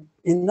work was,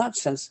 in that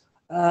sense,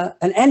 an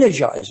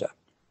energizer.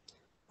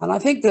 And I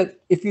think that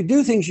if you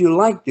do things you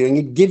like doing,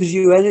 it gives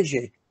you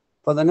energy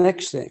for the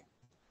next thing.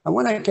 And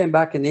when I came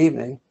back in the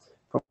evening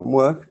from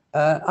work,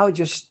 I would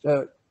just,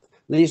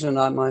 Lisa and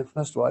I, my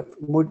first wife,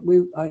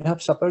 I'd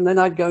have supper, and then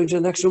I'd go into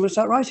the next room and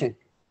start writing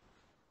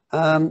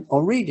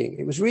or reading.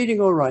 It was reading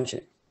or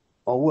writing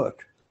or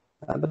work.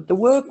 But the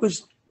work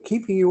was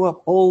keeping you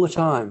up all the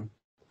time.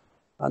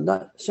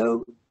 And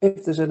so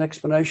if there's an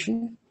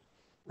explanation,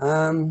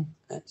 and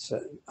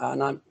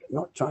I'm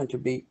not trying to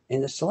be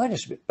in the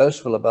slightest bit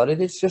boastful about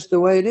it. It's just the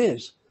way it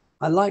is.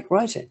 I like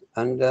writing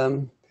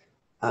and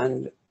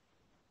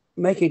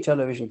making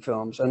television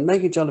films and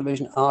making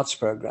television arts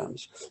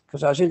programs,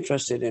 because I was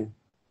interested in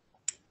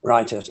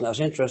writers and I was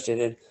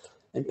interested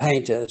in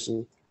painters.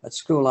 And at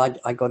school,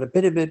 I got a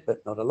bit of it,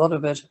 but not a lot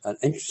of it. And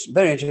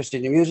very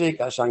interested in music.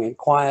 I sang in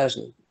choirs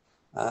and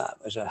I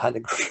had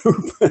a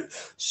group,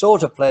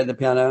 sort of played the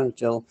piano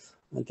until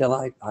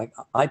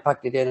I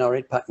packed it in or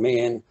it packed me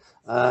in.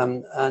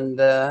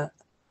 So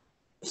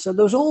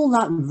there was all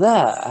that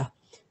there.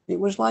 It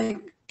was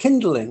like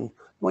kindling.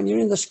 When you're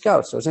in the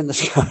Scouts, I was in the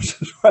Scouts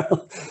as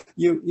well,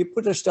 you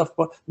put the stuff,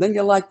 then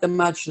you light the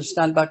match and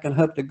stand back and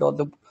hope to God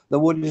the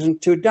wood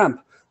isn't too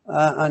damp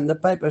and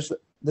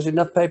there's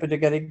enough paper to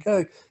get it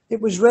going. It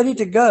was ready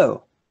to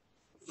go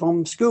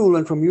from school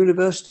and from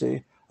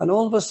university, and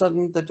all of a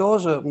sudden the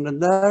doors opened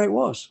and there it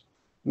was,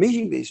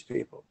 meeting these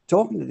people,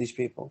 talking to these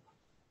people,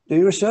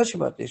 doing research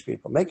about these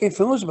people, making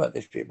films about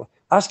these people,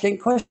 asking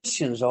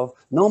questions of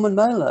Norman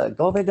Mailer,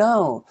 Gore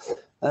Vidal,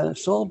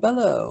 Saul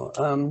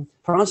Bellow,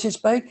 Francis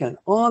Bacon,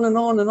 on and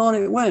on and on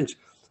it went.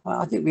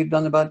 I think we've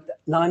done about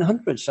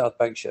 900 South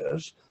Bank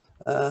shows.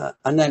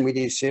 And then we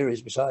did a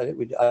series beside it.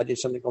 I did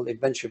something called The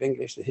Adventure of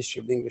English, The History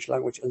of the English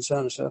Language, and so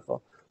on and so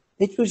forth.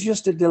 It was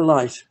just a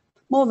delight,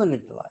 more than a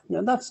delight.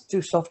 No, that's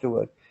too soft a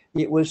word.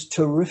 It was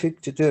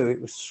terrific to do.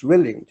 It was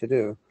thrilling to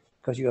do,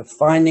 because you were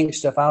finding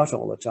stuff out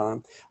all the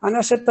time. And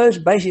I suppose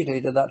basically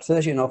to that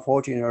 13 or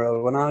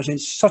 14-year-old, when I was in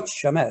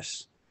such a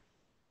mess,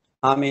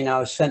 I mean, I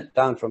was sent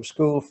down from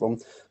school from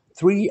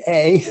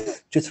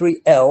 3A to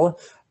 3L.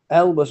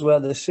 L was where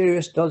the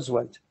serious duds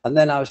went. And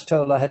then I was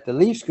told I had to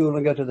leave school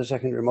and go to the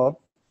secondary mob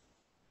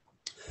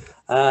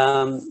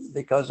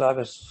because I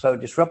was so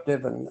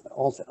disruptive and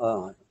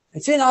all.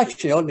 It's in,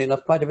 actually, oddly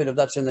enough, quite a bit of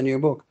that's in the new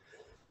book.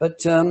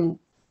 But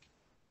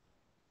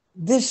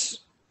this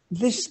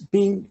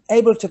being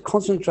able to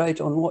concentrate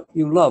on what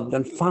you loved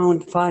and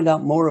find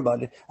out more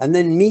about it and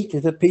then meet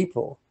the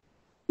people,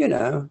 you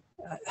know,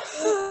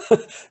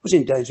 was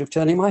in danger of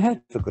turning my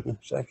head, for goodness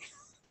sake.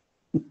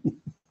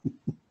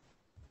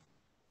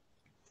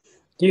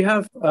 Do you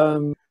have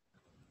I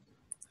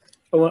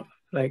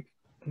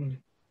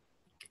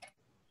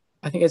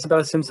think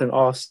Isabella Simpson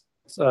asked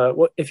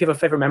what if you have a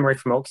favorite memory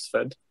from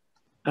Oxford,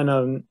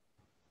 and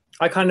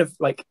I kind of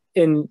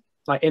in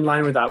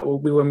line with that,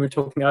 when we were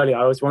talking earlier,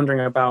 I was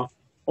wondering about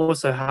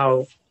also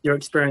how your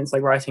experience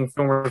writing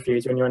film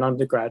reviews when you're an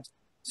undergrad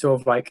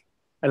sort of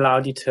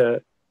allowed you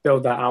to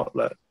build that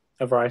outlet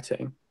of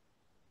writing.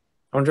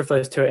 I wonder if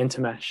those two are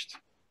intermeshed.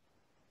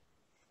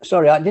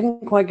 Sorry, I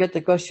didn't quite get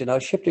the question. I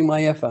was shifting my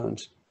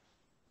earphones.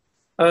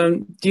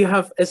 Do you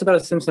have,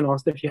 Isabella Simpson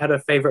asked if you had a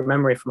favorite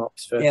memory from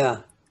Oxford. Yeah.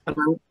 And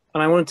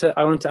I wanted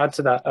to add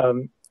to that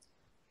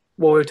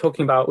what we were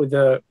talking about with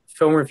the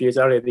film reviews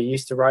earlier that you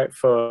used to write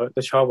for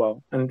the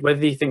Charwell, and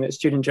whether you think that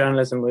student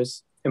journalism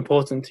was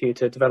important to you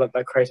to develop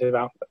that creative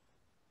outlet.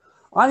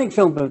 I think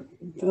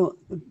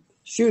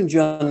student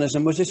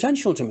journalism was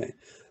essential to me.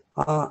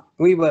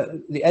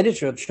 The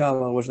editor of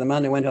Charwell was the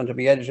man who went on to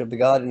be editor of The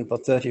Guardian for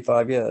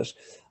 35 years.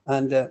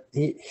 And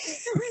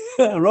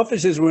our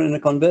offices were in a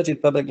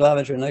converted public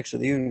lavatory next to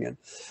the Union.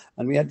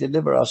 And we had to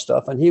deliver our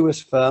stuff, and he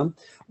was firm.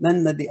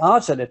 And then the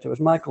arts editor was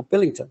Michael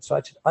Billington. So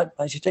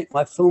I should take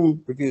my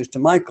film reviews to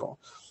Michael,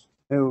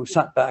 who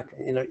sat back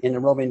in a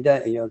Robin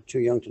Day, you're too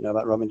young to know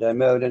about Robin Day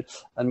mode,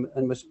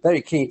 and was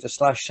very keen to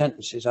slash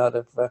sentences out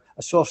of a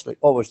source,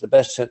 always the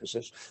best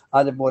sentences,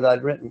 out of what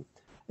I'd written.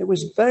 It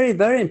was very,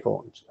 very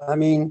important. I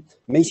mean,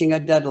 meeting a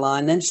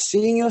deadline, then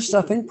seeing your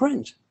stuff in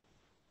print.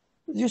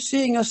 Just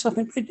seeing your stuff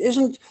in print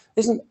isn't,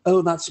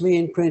 oh, that's me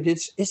in print.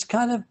 It's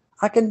kind of,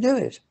 I can do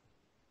it.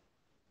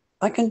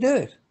 I can do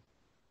it.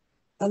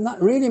 And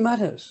that really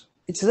matters.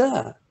 It's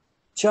there.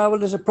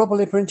 Charwell is a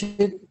properly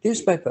printed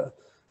newspaper.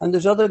 And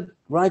there's other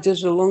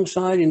writers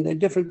alongside in the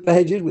different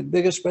pages with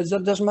bigger spreads.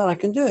 That doesn't matter. I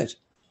can do it.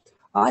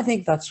 I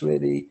think that's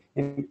really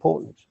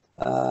important.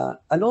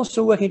 And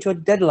also working to a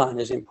deadline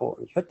is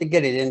important. You have to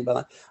get it in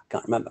by, I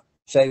can't remember,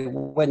 say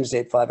Wednesday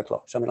at 5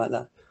 o'clock, something like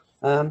that.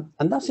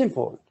 And that's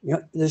important. You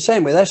know, the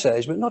same with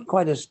essays, but not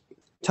quite as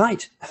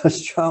tight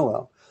as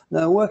Charwell.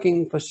 No,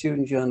 working for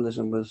student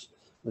journalism was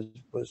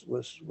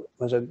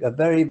a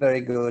very,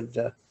 very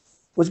good,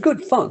 was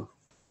good fun.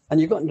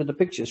 And you got into the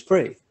pictures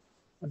free,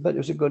 but it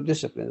was a good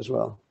discipline as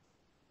well.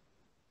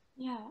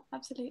 Yeah,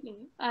 absolutely.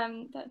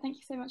 Thank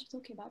you so much for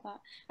talking about that.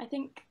 I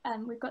think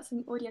we've got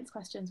some audience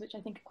questions, which I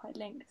think are quite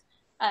linked,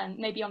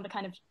 maybe on the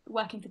kind of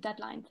working to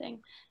deadline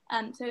thing.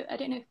 So I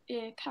don't know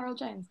if Carol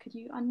Jones, could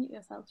you unmute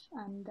yourself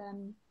and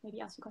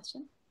maybe ask a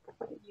question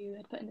that you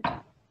had put in the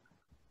chat?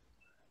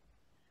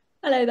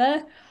 Hello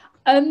there.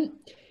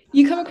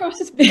 You come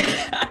across as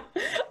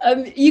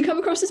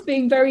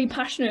being, very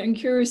passionate and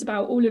curious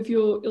about all of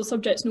your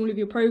subjects and all of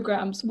your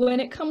programs. When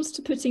it comes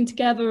to putting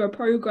together a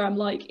program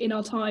like In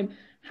Our Time,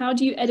 how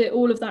do you edit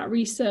all of that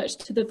research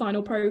to the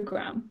final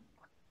program?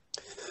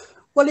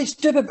 Well, it's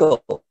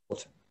difficult.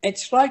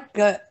 It's like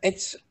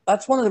that's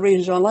one of the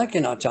reasons I like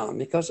In Our Time,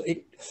 because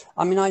it's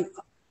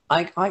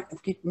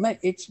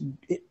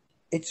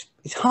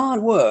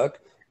hard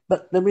work,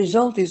 but the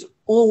result is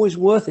always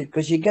worth it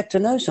because you get to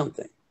know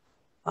something.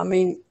 I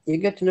mean, you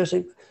get to know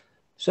something.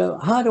 So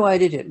how do I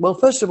edit it? Well,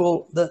 first of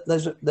all,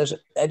 there's an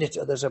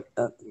editor, there's a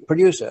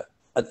producer.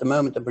 At the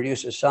moment, the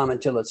producer is Simon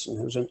Tillotson,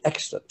 who's an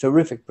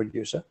terrific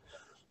producer.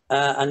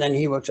 And then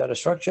he works out a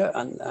structure,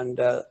 and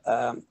there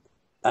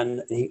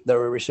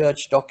are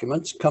research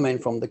documents coming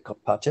from the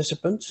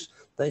participants.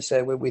 They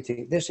say, well, we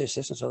think this is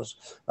this, and so there's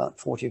about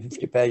 40 or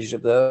 50 pages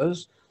of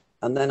those.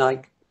 And then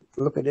I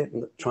look at it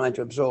and try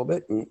to absorb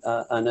it,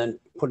 and then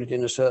put it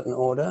in a certain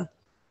order,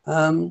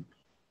 and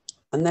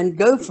then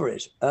go for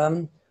it.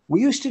 We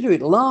used to do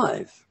it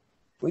live.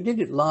 We did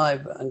it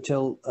live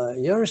until a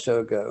year or so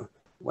ago,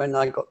 when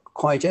I got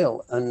quite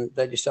ill, and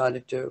they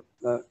decided to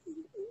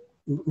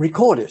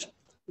record it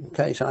in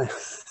case I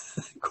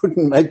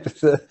couldn't make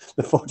the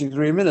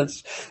 43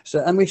 minutes.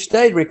 So, and we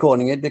stayed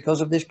recording it because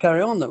of this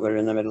carry on that we're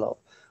in the middle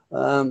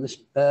of.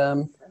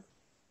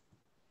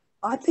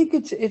 I think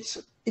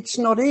it's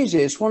not easy.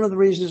 It's one of the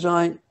reasons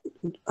I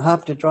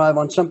have to drive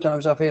on.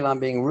 Sometimes I feel I'm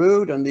being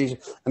rude, and these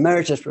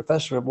emeritus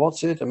professor of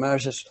what's it,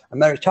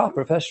 emerita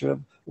professor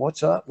of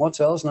what's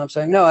else, and I'm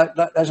saying, no,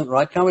 that isn't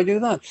right. Can we do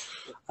that?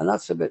 And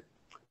that's a bit.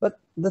 But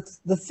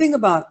the thing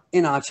about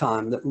In Our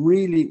Time that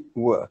really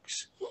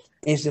works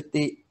is that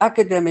the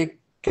academic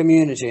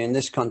community in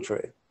this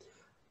country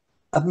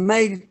have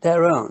made it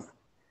their own.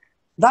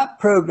 That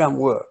program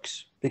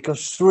works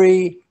because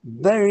 3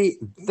 very,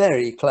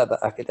 very clever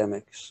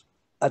academics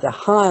at a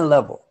high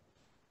level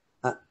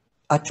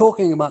are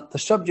talking about the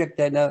subject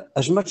they know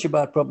as much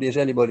about probably as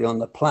anybody on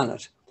the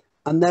planet.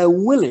 And they're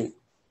willing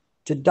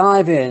to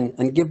dive in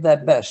and give their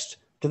best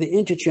to the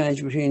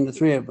interchange between the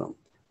 3 of them.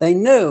 They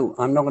know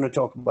I'm not going to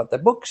talk about their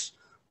books.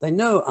 They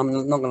know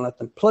I'm not going to let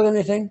them plug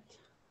anything.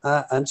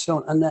 And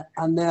so on,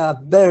 and they are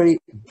very,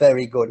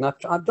 very good. And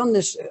I've done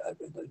this,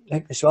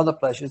 take this to other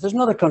places. There's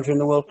not a country in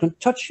the world can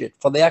touch it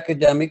for the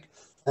academic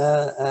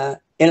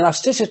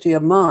elasticity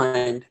of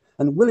mind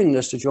and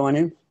willingness to join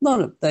in.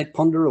 None of they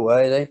ponder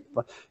away.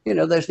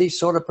 There's these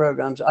sort of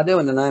programs. I don't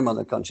want to name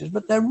other countries,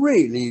 but they're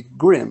really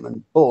grim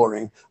and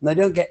boring, and they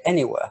don't get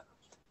anywhere.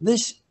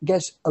 This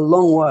gets a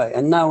long way,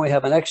 and now we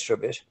have an extra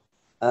bit.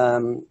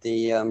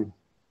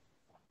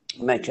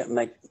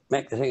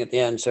 Make the thing at the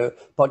end, so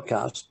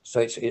podcast, so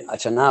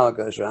it's an hour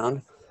goes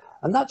round,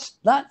 and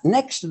that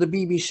next to the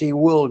BBC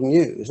World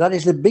News, that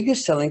is the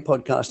biggest selling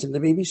podcast in the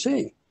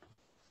BBC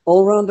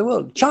all around the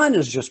world.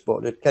 China's just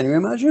bought it. Can you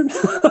imagine?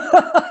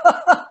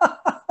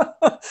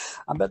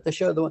 I bet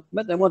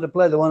they want to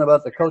play the one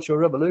about the Cultural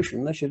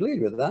Revolution. They should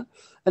lead with that.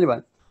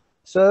 Anyway,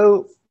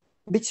 so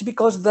it's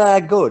because they're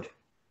good,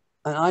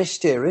 and I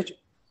steer it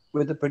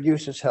with the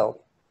producer's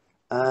help.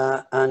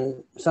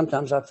 And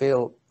sometimes I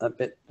feel a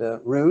bit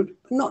rude,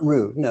 but not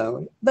rude,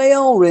 no. They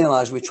all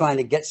realize we're trying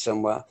to get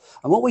somewhere.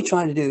 And what we're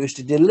trying to do is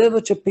to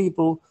deliver to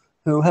people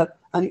who have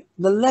And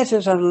the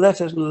letters and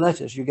letters and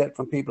letters you get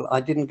from people I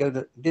didn't go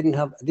to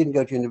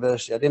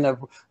university, I didn't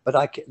have,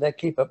 but they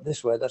keep up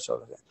this way, that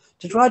sort of thing.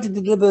 To try to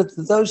deliver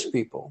to those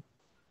people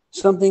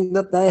something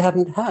that they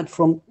hadn't had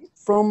from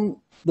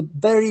the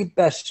very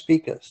best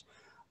speakers,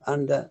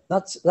 and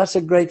that's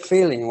a great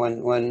feeling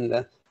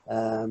when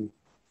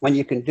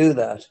you can do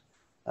that.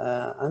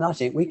 And I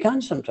think we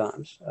can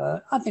sometimes.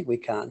 I think we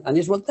can, and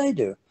it's what they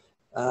do.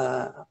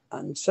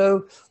 And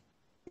so,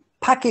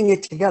 packing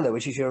it together,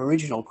 which is your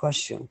original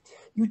question,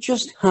 you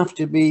just have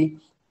to be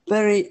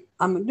very.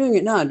 I'm doing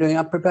it now.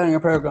 I'm preparing a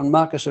program on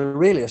Marcus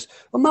Aurelius.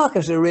 Well,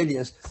 Marcus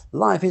Aurelius'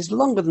 life is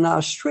longer than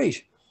our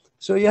street,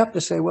 so you have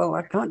to say, well,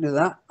 I can't do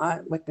that.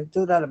 We can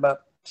do that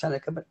about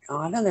Seneca, but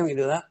I don't think we can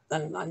do that.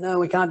 And I know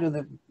we can't do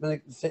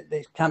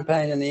the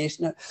campaign in the East.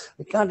 No,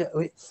 we can't do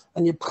it.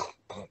 And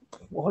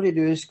what you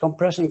do is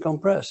compress and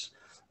compress,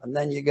 and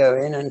then you go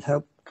in and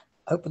hope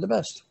for the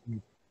best.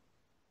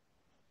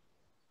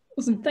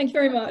 Awesome. Thank you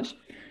very much.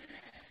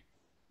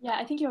 Yeah,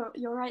 I think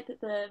you're right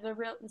that the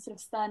real sort of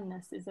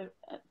sternness is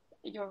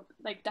you're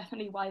like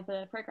definitely why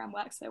the program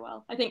works so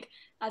well. I think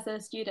as a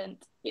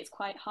student, it's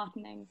quite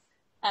heartening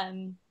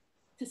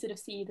to sort of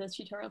see the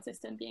tutorial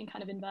system being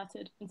kind of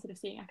inverted and sort of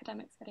seeing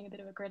academics getting a bit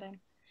of a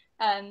grilling.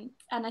 And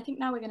I think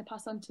now we're going to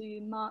pass on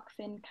to Mark,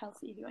 Finn,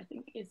 Kelsey, who I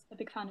think is a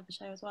big fan of the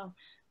show as well,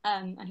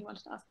 and he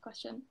wanted to ask a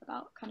question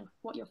about kind of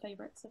what your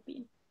favourites have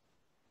been.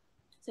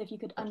 So if you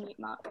could unmute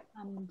Mark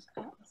and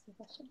ask the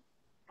question.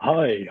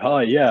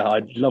 Hi, yeah,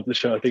 I love the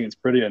show. I think it's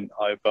brilliant.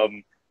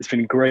 It's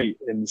been great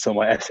in some of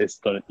my essays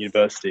done at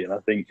university, and I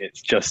think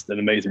it's just an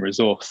amazing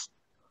resource.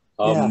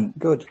 Yeah,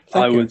 good.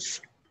 Thank you.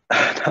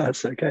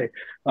 That's okay.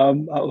 I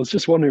was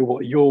just wondering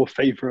what your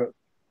favourite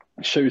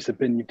shows have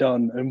been you've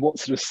done, and what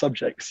sort of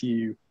subjects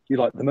you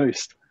like the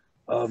most.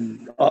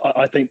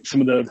 I think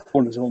some of the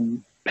ones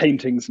on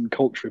paintings and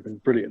culture have been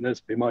brilliant. Those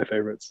have been my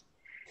favourites.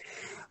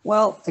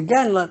 Well,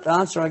 again, like the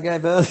answer I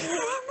gave earlier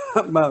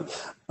about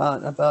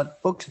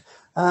books.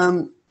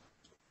 I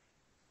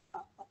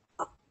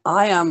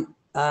am.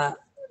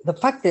 The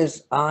fact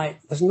is,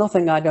 there's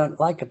nothing I don't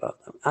like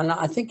about them, and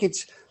I think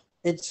it's.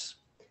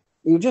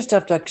 You just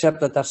have to accept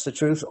that that's the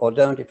truth, or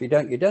don't. If you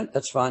don't, you don't.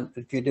 That's fine.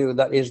 If you do,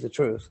 that is the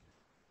truth.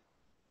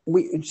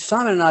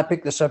 Simon and I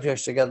picked the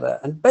subjects together,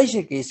 and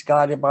basically it's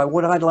guided by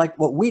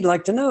what we'd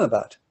like to know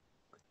about.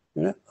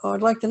 You know,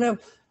 I'd like to know,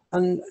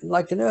 and I'd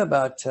like to know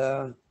about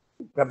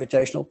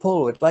gravitational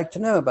pull. We'd like to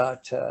know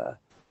about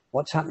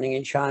what's happening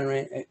in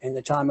China in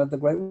the time of the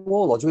Great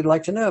Warlords. We'd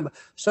like to know.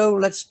 So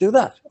let's do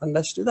that, and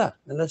let's do that,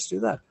 and let's do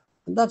that,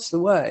 and that's the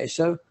way.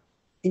 So,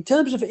 in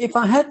terms of if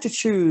I had to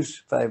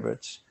choose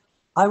favorites,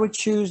 I would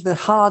choose the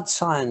hard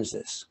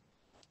sciences,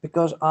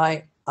 because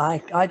I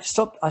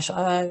stopped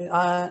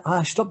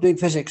doing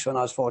physics when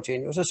I was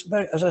 14. It was as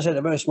I said,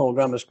 a very small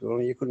grammar school,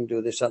 and you couldn't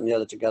do this, that, and the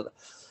other together.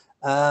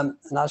 And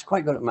I was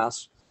quite good at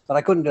maths, but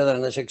I couldn't do that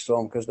in the sixth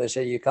form because they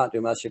say you can't do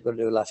maths, you've got to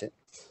do Latin.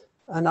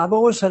 And I've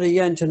always had a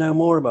yen to know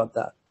more about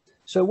that.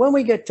 So when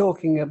we get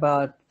talking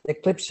about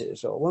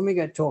eclipses, or when we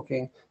get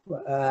talking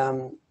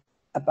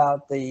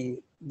about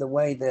the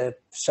way the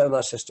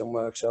solar system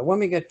works, or when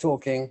we get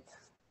talking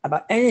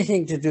about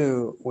anything to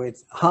do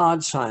with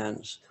hard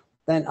science,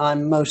 then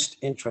I'm most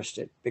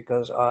interested,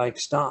 because I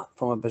start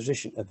from a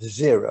position of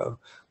zero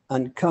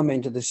and come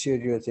into the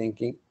studio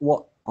thinking,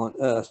 what on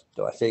earth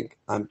do I think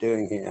I'm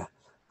doing here?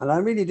 And I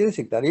really do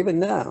think that even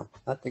now,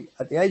 at the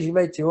age of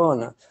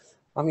 81,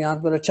 I mean,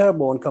 I've got a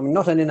terrible one coming,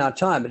 not only in our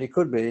time, but it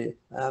could be,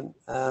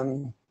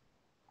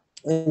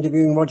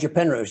 interviewing Roger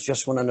Penrose,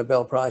 just won a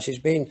Nobel Prize. He's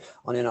been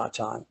on In Our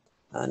Time,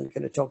 and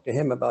going to talk to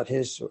him about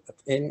his,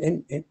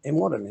 in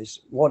Wadham,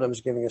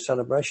 Wadham's giving a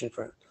celebration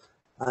for him,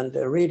 and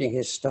reading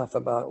his stuff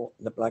about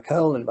the black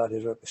hole and about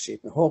his work with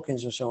Stephen Hawking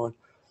and so on.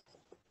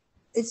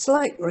 It's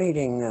like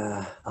reading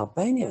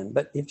Albanian,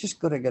 but you've just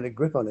got to get a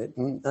grip on it.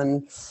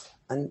 And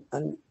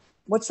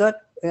what's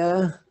that?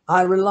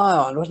 I rely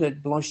on, wasn't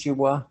it, Blanche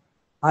Dubois?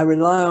 I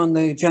rely on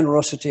the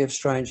generosity of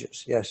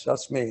strangers. Yes,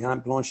 that's me. I'm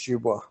Blanche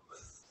Dubois.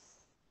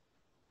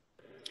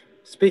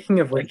 Speaking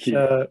of which,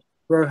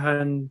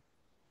 Rohan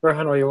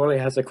Oyewole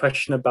has a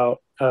question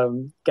about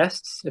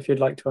guests, if you'd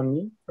like to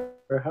unmute,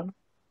 Rohan.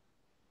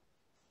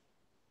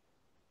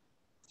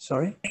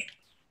 Sorry?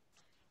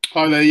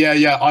 Hi there.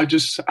 Yeah. I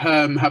just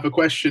have a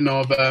question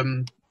of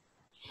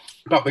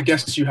about the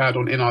guests you had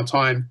on In Our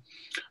Time.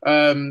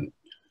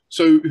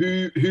 So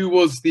who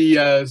was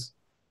the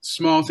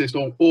smartest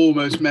or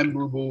most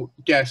memorable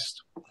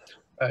guest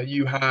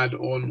you had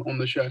on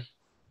the show?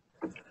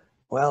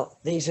 Well,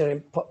 these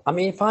are, I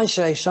mean, if I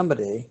say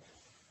somebody,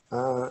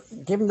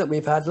 given that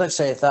we've had, let's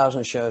say,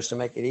 1,000 shows to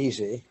make it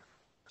easy,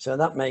 so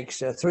that makes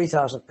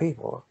 3,000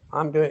 people.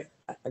 I'm going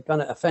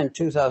to offend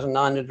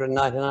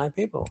 2,999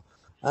 people.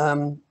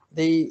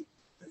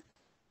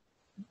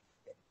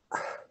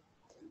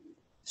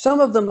 Some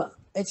of them,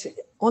 it's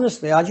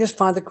honestly, I just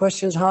find the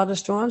questions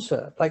hardest to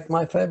answer. Like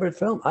my favorite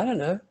film, I don't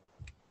know.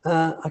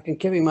 I can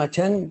give you my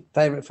 10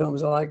 favorite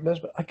films I like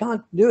best, but I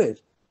can't do it.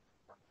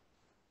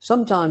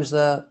 Sometimes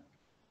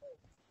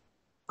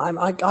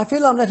I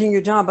feel I'm letting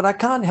you down, but I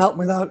can't help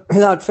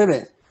without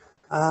feeling.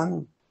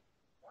 I'm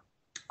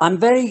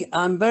very.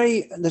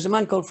 There's a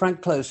man called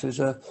Frank Close who's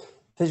a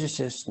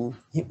physicist, and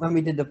when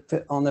we did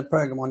on the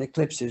program on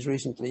eclipses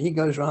recently, he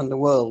goes around the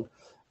world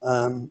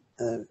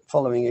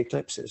following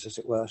eclipses, as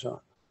it were.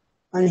 So,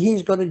 and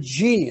he's got a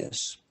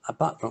genius,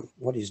 apart from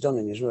what he's done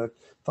in his work,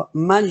 for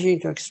managing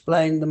to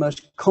explain the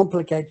most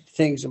complicated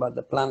things about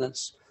the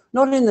planets,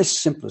 not in the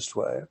simplest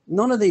way.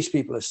 None of these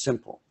people are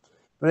simple,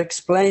 but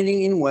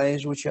explaining in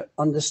ways which are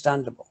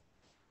understandable,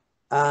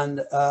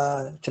 and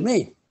to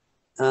me,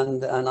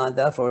 and I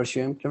therefore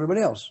assume to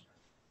everybody else.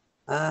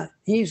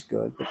 He's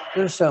good, but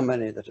there's so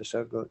many that are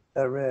so good.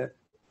 They're rare.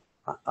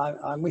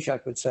 I wish I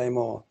could say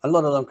more. A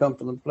lot of them come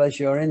from the place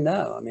you're in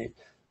now. I mean,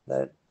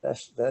 they're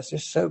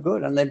just so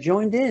good, and they've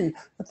joined in.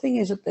 The thing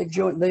is that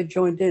they've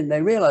joined in.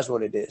 They realize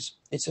what it is.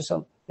 It's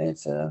a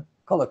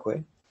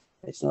colloquy.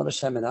 It's not a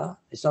seminar.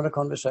 It's not a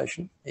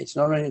conversation. It's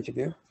not an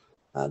interview.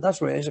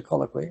 That's where it is, a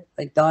colloquy.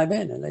 They dive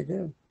in, and they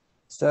do.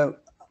 So,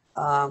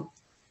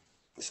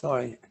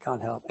 sorry, I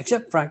can't help.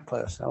 Except Frank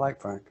Close. I like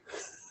Frank.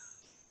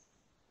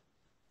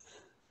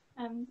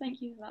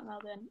 Thank you for that,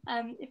 Melvyn.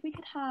 If we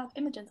could have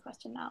Imogen's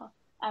question now,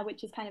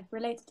 which is kind of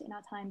related to In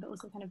Our Time, but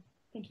also kind of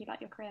thinking about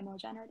your career more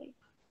generally.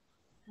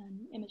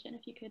 Imogen,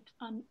 if you could,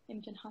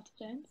 Imogen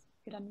Harter-Jones,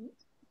 could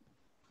unmute.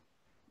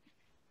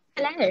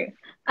 Hello,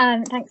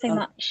 thanks so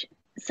much.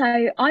 So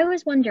I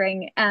was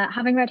wondering,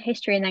 having read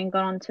history and then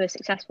gone on to a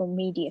successful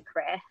media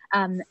career,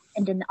 and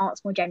in the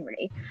arts more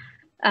generally,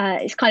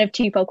 it's kind of a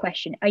twofold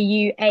question. Are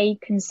you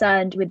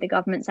concerned with the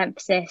government's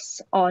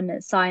emphasis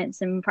on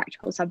science and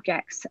practical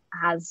subjects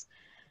as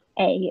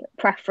a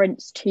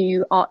preference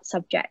to art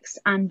subjects?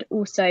 And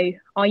also,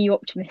 are you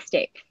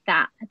optimistic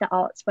that the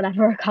arts will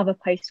ever recover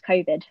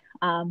post-COVID?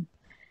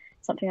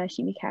 Something I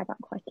assume you care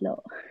about quite a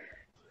lot.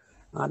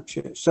 I'm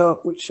sure.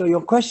 So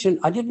your question,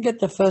 I didn't get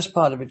the first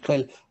part of it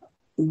clearly.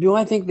 Do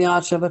I think the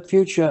arts have a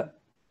future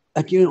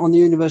on the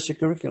university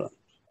curriculum?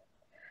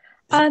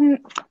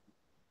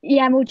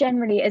 Yeah, more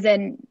generally, as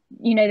in,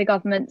 you know, the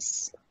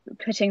government's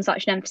putting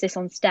such an emphasis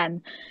on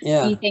STEM.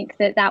 Yeah. Do you think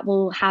that that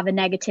will have a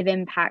negative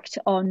impact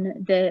on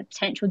the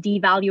potential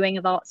devaluing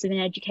of arts in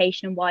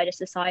education and wider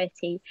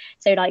society?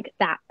 So like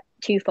that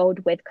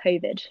twofold with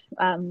COVID,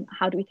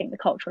 how do we think the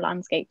cultural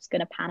landscape is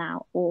going to pan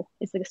out, or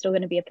is there still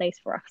going to be a place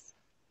for us?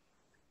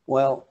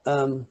 Well,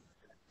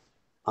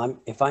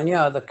 if I knew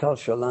how the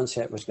cultural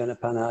landscape was going to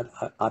pan out,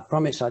 I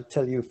promise I'd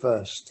tell you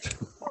first.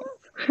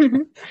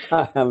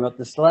 I have not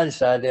the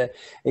slightest idea.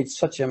 It's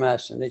such a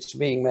mess, and it's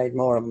being made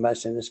more of a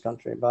mess in this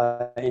country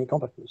by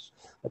incompetence.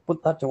 But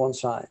put that to one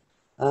side.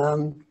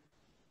 I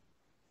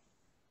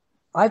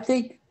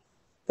think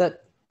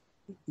that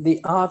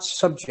the arts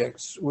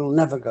subjects will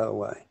never go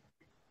away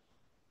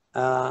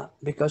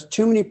because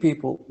too many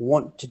people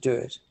want to do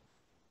it.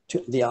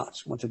 The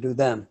arts want to do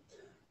them,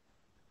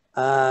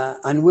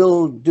 and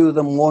will do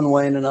them one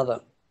way and another.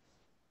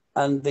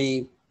 And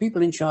the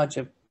people in charge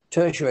of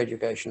tertiary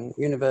education,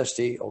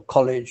 university or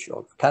college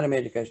or academy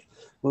education,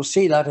 will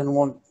see that and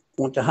want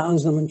to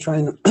house them and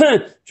train them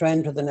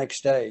train to the next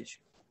stage,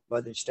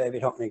 whether it's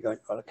David Hockney going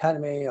to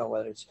academy or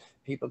whether it's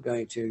people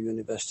going to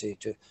university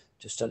to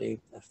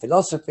study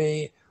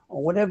philosophy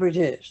or whatever it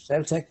is,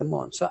 they'll take them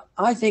on. So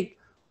I think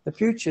the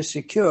future is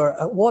secure.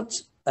 At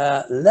what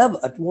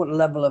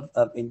level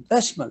of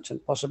investment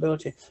and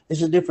possibility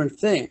is a different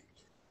thing.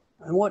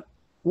 And what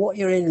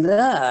you're in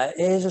there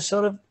is a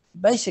sort of,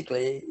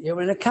 basically,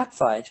 you're in a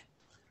catfight.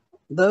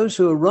 Those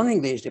who are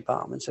running these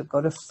departments have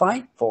got to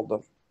fight for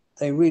them.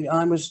 They really.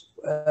 I was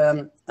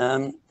what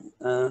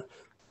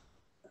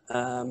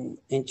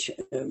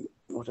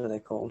are they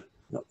called?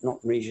 Not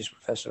Regius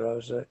Professor. I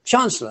was a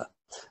Chancellor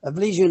of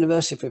Leeds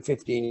University for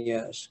 15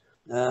 years,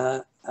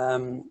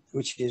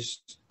 which is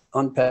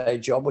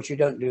unpaid job, which you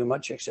don't do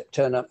much except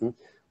turn up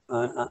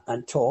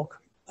and talk.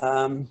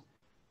 And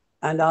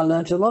I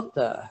learned a lot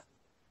there.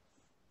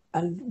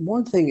 And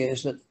one thing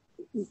is that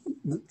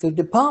the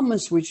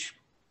departments who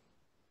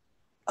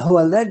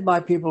are led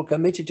by people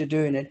committed to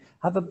doing it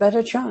have a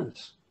better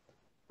chance.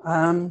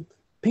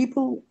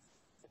 People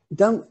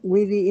don't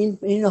really,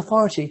 in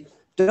authority,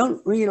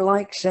 don't really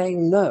like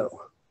saying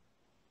no.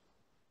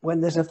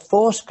 When there's a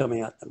force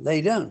coming at them,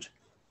 they don't.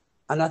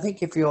 And I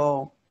think if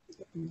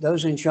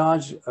those in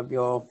charge of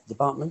your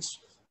departments,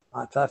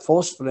 if they're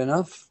forceful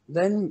enough,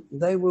 then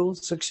they will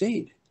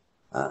succeed,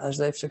 as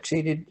they've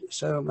succeeded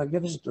so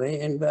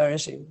magnificently in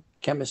various, in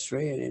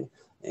chemistry and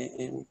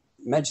in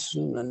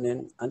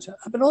medicine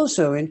but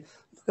also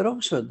look at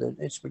Oxford, that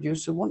it's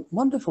produced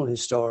wonderful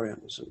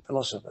historians and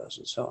philosophers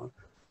and so on.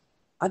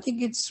 I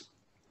think it's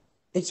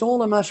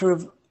all a matter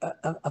of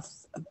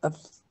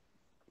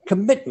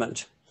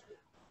commitment,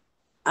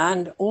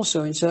 and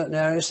also in certain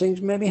areas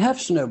things maybe have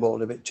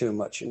snowballed a bit too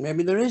much, and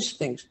maybe there is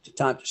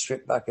time to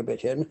strip back a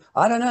bit here. And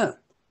I don't know,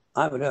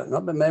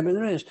 not, but maybe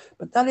there is.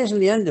 But that isn't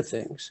the end of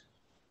things.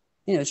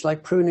 You know, it's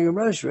like pruning a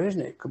rosary,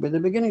 isn't it? It could be the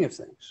beginning of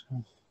things.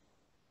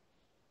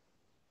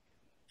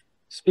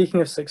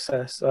 Speaking of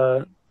success,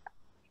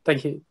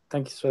 thank you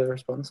for the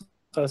response.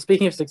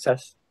 Speaking of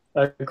success,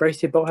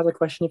 Gracie Bolt has a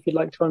question if you'd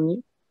like to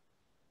unmute.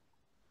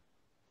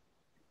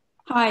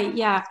 Hi,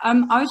 yeah.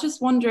 I was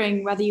just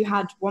wondering whether you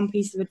had one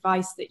piece of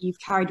advice that you've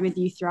carried with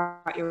you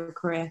throughout your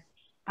career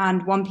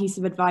and one piece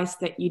of advice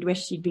that you'd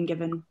wish you'd been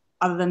given,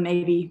 other than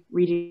maybe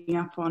reading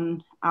up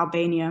on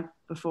Albania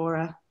before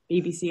a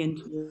BBC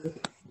interview.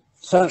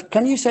 So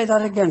can you say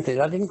that again, please?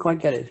 I didn't quite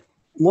get it.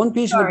 One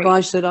piece of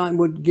advice that I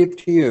would give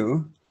to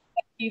you.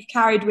 You've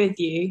carried with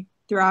you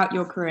throughout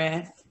your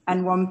career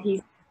and one piece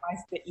of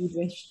advice that you'd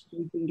wish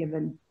you'd been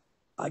given.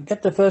 I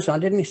get the first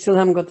one. I still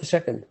haven't got the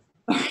second.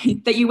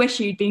 That you wish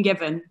you'd been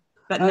given,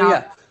 but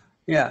now.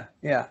 Yeah.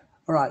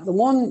 All right. The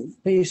one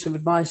piece of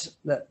advice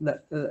that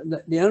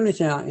the only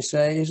thing I can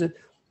say is that,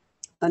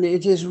 and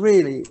it is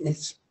really,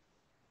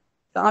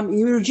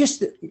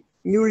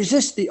 you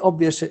resist the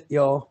obvious at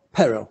your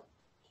peril.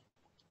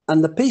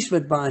 And the piece of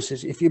advice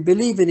is, if you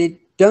believe in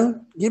it,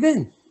 don't give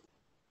in.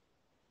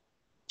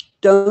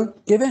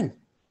 Don't give in.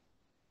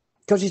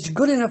 Because it's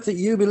good enough that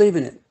you believe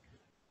in it.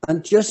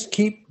 And just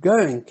keep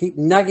going, keep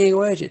nagging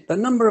away at it. The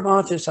number of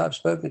artists I've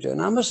spoken to,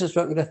 and I must have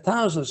spoken to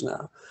thousands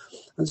now,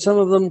 and some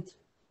of them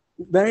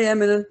very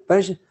eminent,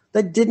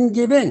 they didn't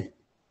give in.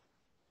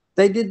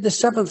 They did the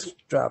 7th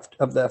draft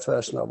of their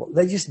first novel.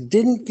 They just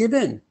didn't give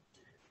in.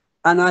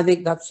 And I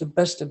think that's the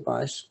best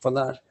advice for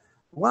that.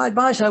 What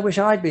advice I wish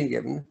I'd been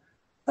given?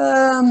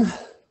 Where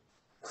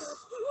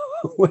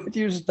do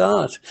you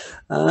start?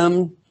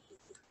 I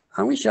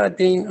wish I'd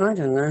been, I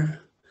don't know.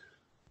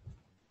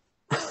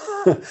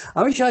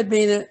 I wish I'd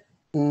been,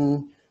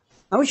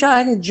 I wish I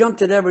hadn't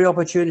jumped at every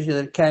opportunity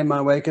that came my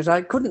way, because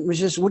I couldn't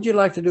resist. Would you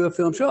like to do a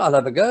film? Sure, I'll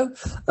have a go.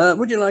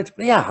 Would you like to?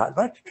 Yeah, I'd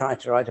like to try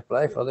to write a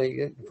play for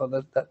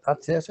that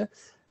theatre.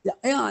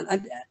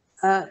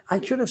 I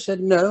should have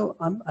said no.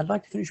 I'd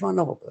like to finish my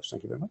novel first.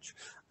 Thank you very much.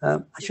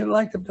 I should have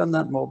liked to have done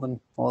that more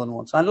than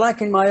once. I'd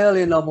like in my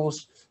earlier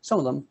novels, some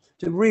of them,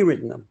 to have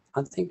rewritten them.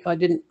 I think I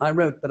didn't. I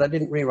wrote, but I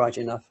didn't rewrite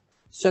enough.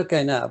 It's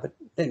okay now, but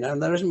you know,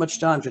 there isn't much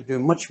time to do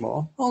much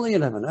more. Although you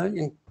never know, you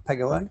can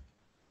peg away.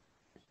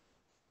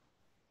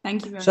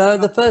 Thank you very much. So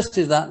the first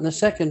is that, and the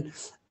second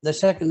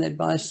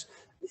advice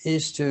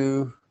is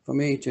for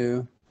me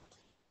to.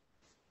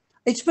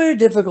 It's very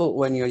difficult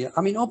when you're young.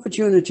 I mean,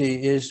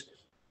 opportunity is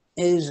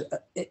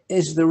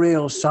the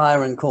real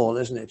siren call,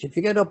 isn't it? If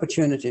you get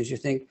opportunities, you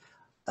think,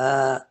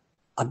 I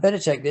better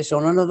take this,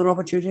 or another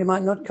opportunity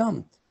might not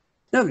come.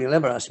 Nobody will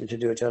ever ask me to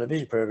do a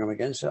television program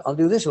again, so I'll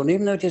do this one,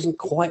 even though it isn't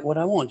quite what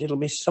I want. It'll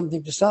be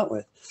something to start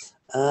with.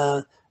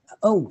 Oh,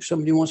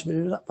 somebody wants me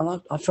to do that.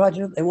 Well, I'll try to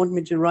do it. They want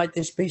me to write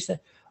this piece there.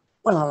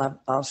 Well,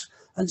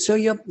 and so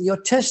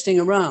you're testing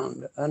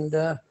around, and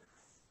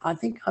I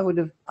think I would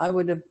have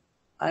liked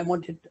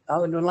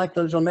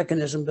a little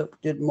mechanism that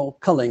did more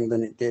culling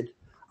than it did.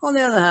 On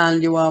the other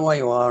hand, you are where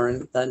you are,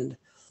 and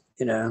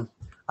you know,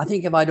 I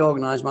think if I'd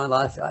organised my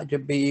life,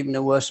 I'd be even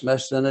a worse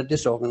mess than a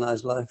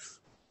disorganised life.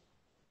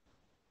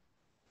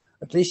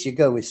 At least you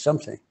go with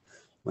something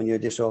when you're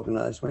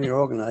disorganised. When you're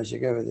organised, you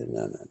go with it.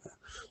 No.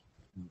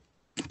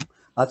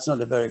 That's not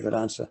a very good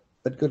answer,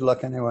 but good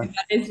luck anyway.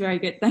 That is very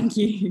good. Thank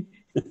you.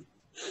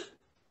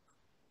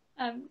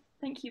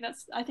 Thank you.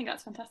 I think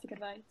that's fantastic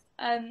advice.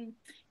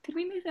 Could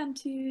we move on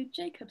to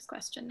Jacob's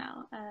question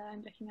now?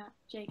 I'm looking at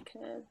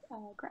Jacob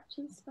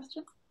Gretsch's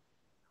question.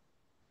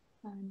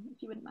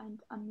 If you wouldn't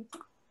mind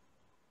unmuting.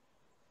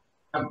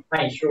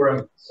 Hey,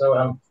 sure.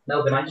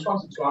 Melvyn, I just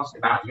wanted to ask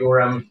about your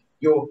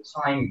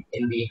time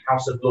in the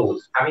House of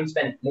Lords. Having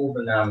spent more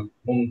than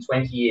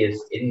 20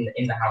 years in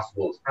the House of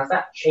Lords, has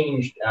that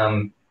changed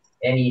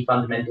any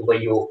fundamental way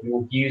your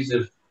views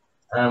of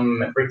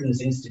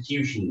Britain's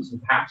institutions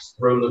and perhaps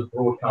the role of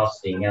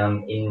broadcasting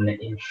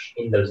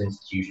in those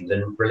institutions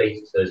and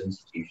related to those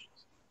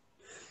institutions?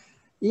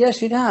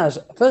 Yes, it has.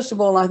 First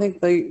of all, I think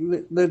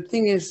the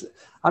thing is,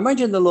 I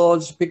mentioned the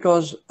Lords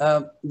because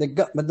the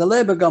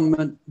Labour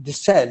government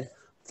said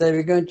they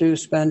were going to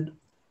spend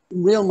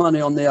real money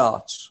on the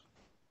arts.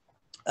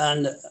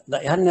 And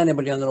they hadn't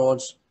anybody in the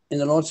Lords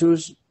who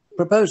was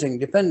proposing,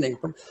 defending.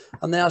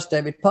 And they asked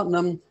David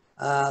Putnam,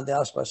 they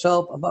asked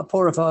myself, about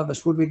 4 or 5 of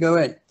us, would we go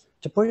in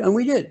to put it? And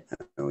we did.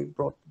 And we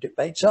brought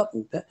debates up,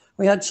 and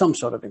we had some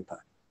sort of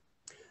impact.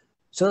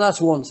 So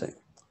that's one thing.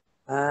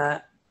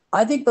 I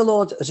think the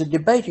Lords as a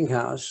debating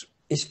house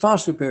is far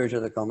superior to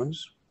the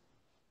Commons.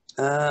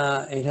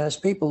 It has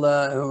people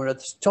there who are at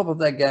the top of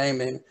their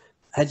game in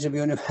heads of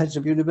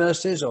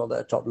universities, or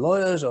their top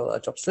lawyers, or their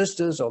top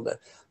solicitors,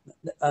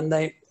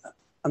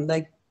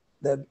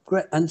 they're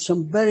great, and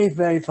some very,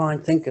 very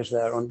fine thinkers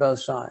there on both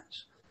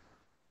sides.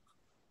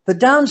 The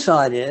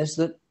downside is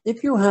that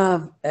if you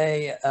have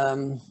a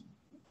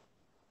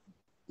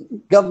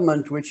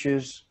government which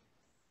is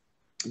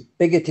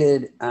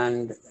bigoted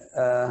and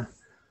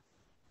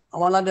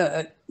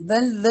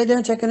then they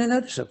don't take any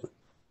notice of them.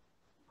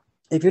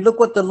 If you look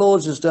what the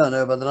Lords has done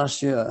over the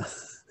last year,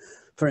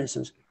 for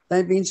instance,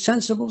 they've been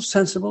sensible.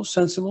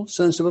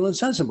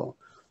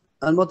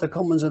 And what the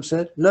Commons have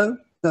said, no,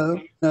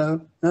 we'll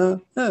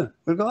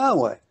go our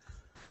way.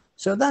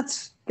 So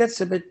that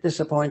gets a bit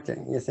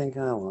disappointing. You think,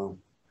 oh,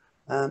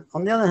 well.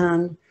 On the other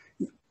hand,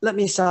 let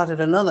me start at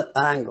another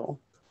angle.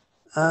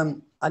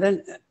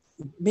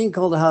 Being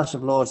called the House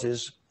of Lords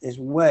is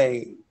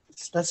way,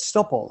 let's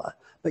stop all that.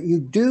 But you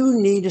do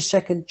need a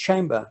second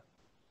chamber.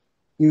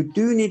 You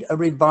do need a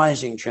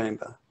revising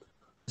chamber.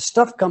 The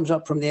stuff comes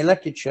up from the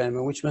elected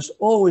chamber, which must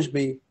always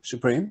be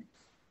supreme,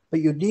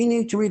 but you do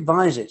need to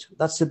revise it.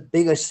 That's the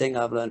biggest thing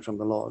I've learned from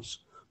the Lords.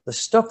 The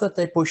stuff that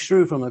they push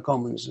through from the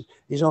Commons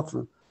is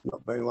often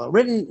not very well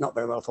written, not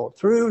very well thought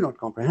through, not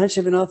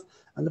comprehensive enough.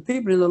 And the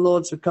people in the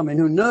Lords who come in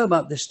who know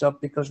about this stuff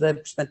because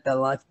they've spent their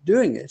life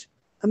doing it,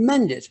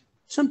 amend it.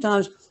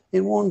 Sometimes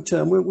in one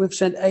term, we've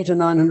sent 800 or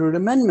 900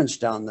 amendments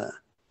down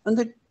there,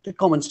 and the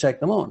Commons take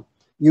them on.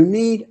 You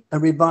need a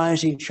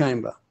revising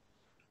chamber,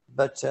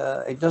 but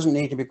it doesn't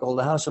need to be called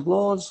the House of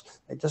Lords.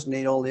 It doesn't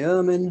need all the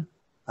ermine.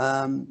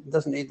 It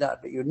doesn't need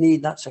that, but you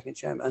need that second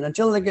chamber. And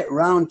until they get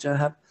round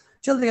to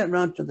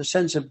the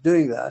sense of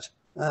doing that,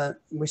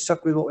 we're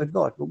stuck with what we've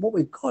got. But what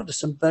we've got is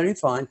some very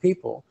fine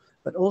people,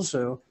 but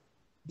also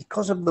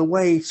because of the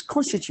way it's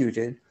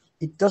constituted,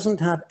 it doesn't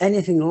have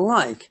anything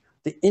like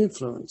the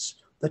influence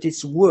that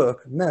its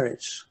work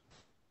merits.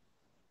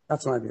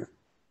 That's my view.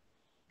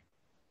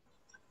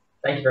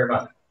 Thank you very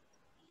much.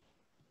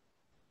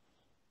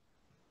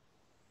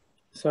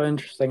 So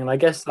interesting. And I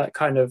guess that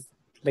kind of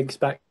links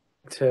back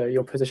to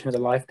your position as a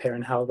life peer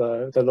and how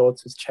the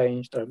Lords has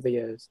changed over the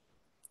years.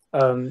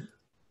 Well,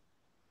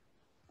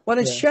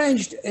 it's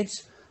changed.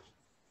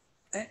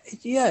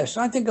 Yes,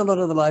 I think a lot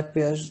of the life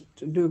peers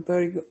do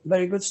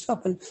very good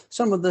stuff, and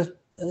some of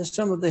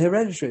the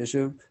hereditaries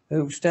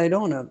who've stayed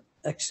on are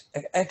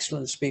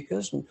excellent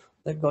speakers, and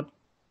they've got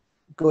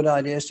good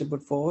ideas to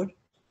put forward.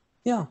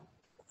 Yeah,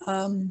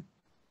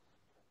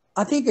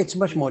 I think it's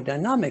much more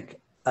dynamic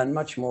and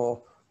much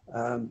more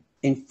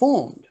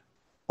informed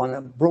on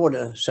a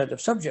broader set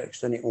of subjects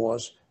than it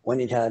was when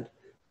it had,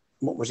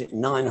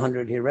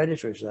 900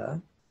 hereditaries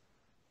there.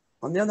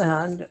 On the other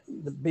hand,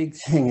 the big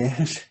thing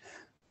is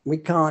we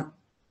can't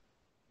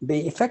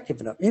be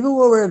effective enough. Even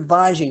though we're a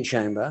revising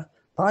chamber,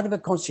 part of a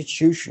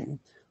constitution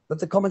that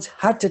the Commons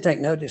had to take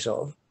notice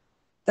of,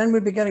 then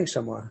we'd be getting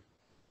somewhere.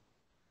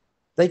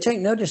 They take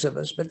notice of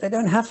us, but they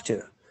don't have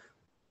to.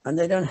 And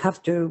they don't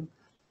have to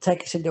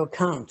take us into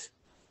account.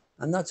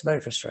 And that's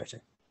very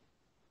frustrating.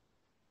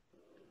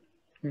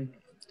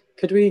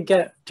 Could we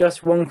get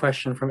just one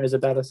question from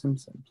Isabella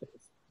Simpson, please?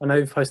 I know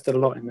you've posted a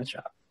lot in the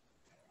chat.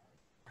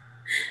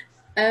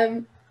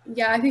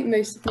 Yeah, I think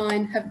most of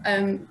mine have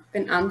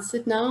been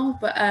answered now,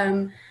 but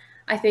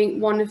I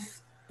think one of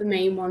the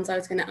main ones I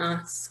was going to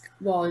ask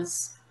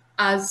was,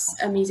 as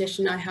a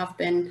musician, I have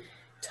been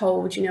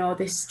told, you know,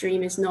 this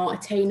dream is not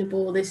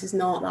attainable, this is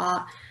not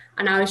that.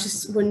 And I was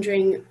just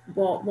wondering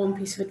what one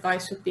piece of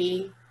advice would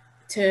be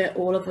to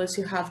all of us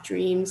who have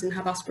dreams and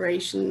have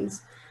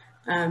aspirations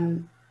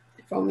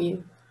from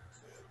you.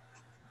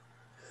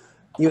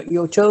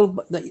 You're told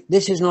that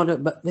this is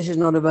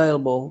not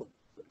available.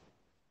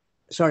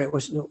 Sorry,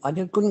 I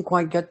couldn't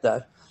quite get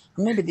that.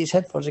 Maybe these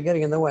headphones are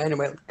getting in the way.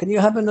 Anyway, can you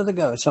have another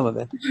go at some of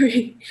it?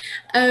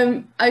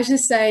 I was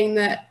just saying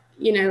that,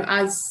 you know,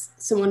 as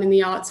someone in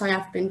the arts, I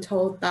have been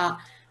told that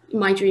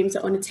my dreams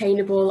are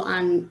unattainable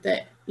and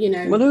that, you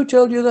know. Well, who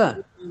told you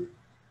that?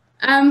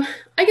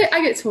 I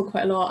get told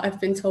quite a lot.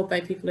 I've been told by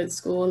people at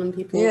school and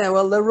people. Yeah,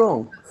 well, they're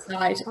wrong.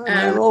 Outside.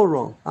 They're all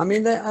wrong. I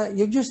mean,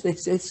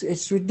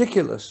 it's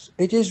ridiculous.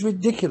 It is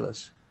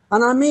ridiculous.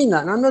 And I mean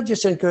that. And I'm not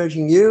just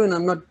encouraging you, and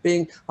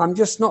I'm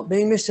just not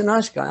being Mr.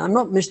 Nice Guy. I'm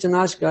not Mr.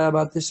 Nice Guy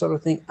about this sort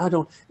of thing at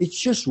all. It's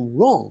just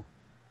wrong.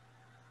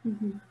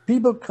 Mm-hmm.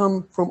 People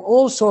come from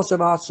all sorts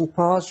of arts and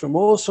parts, from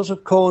all sorts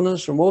of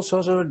corners, from all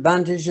sorts of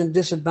advantage and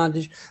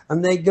disadvantage,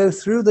 and they go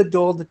through the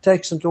door that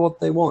takes them to what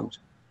they want.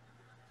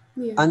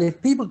 Yeah. And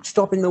if people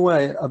stop in the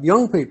way of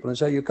young people and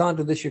say, you can't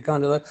do this, you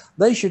can't do that,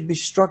 they should be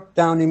struck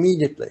down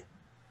immediately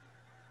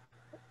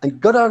and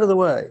got out of the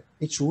way.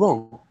 It's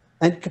wrong.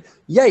 And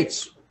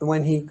Yeats,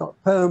 when he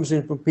got poems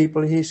in from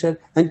people, he said,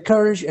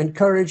 encourage,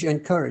 encourage,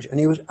 encourage. And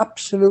he was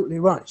absolutely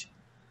right.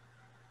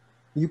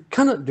 You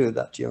cannot do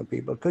that to young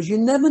people because you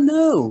never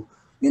know.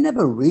 You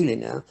never really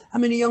know. I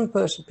mean, a young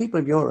person, people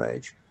of your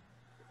age,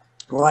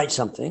 write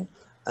something.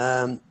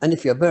 And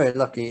if you're very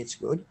lucky, it's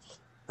good.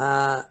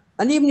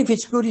 And even if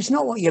it's good, it's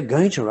not what you're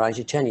going to write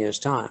in 10 years'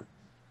 time.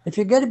 If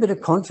you get a bit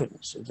of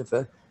confidence,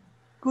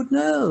 God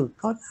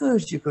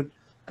knows you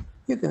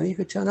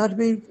could turn out to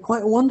be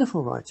quite a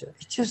wonderful writer.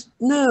 It's just,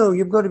 no,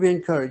 you've got to be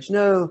encouraged.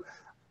 No.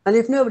 And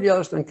if nobody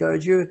else will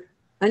encourage you,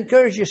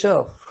 encourage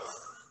yourself.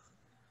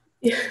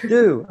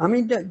 Do. I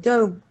mean,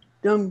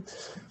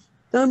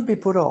 don't be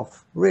put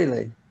off,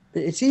 really.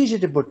 It's easy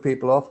to put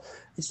people off.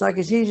 It's like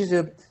it's easy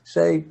to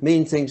say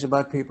mean things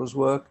about people's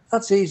work.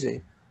 That's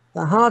easy.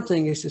 The hard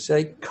thing is to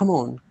say, come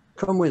on,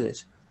 come with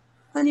it.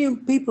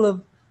 And people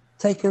have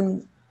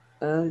taken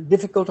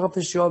difficult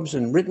office jobs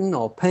and written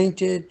or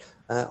painted,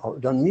 or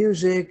done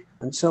music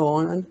and so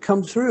on, and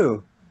come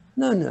through.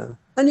 No.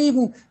 And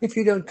even if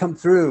you don't come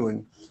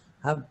through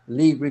and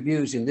leave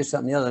reviews in this,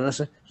 that, and the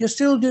other, you're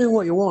still doing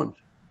what you want.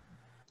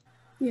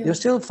 Yeah. You're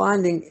still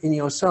finding in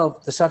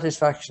yourself the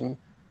satisfaction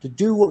to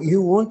do what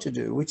you want to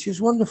do, which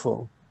is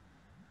wonderful.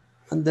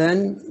 And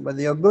then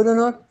whether you're good or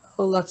not,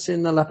 well, that's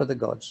in the lap of the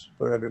gods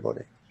for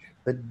everybody.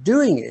 But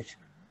doing it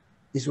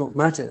is what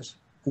matters.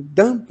 And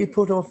don't be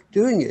put off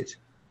doing it.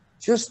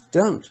 Just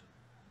don't.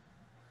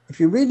 If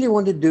you really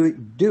want to do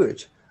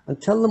it,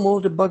 and tell them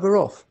all to bugger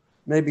off.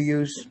 Maybe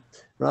use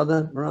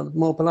rather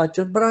more polite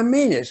terms, but I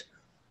mean it.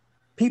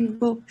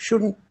 People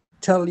shouldn't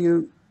tell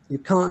you you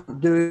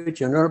can't do it,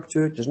 you're not up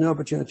to it, there's no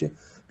opportunity.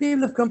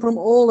 People have come from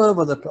all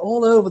over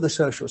the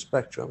social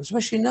spectrum,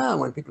 especially now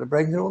when people are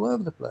breaking through all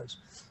over the place.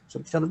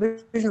 Some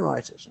television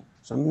writers,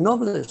 some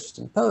novelists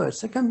and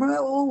poets, they come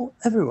from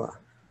everywhere,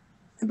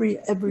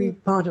 every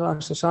part of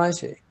our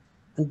society,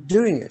 and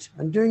doing it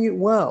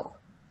well.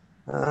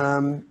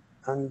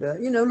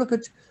 You know, look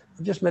at,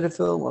 I just made a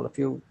film, a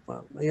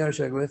year or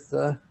so with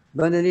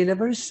Bernardine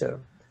Evaristo.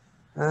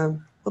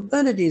 Well,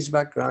 Bernardine's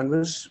background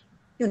was,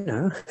 you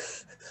know,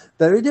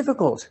 very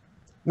difficult.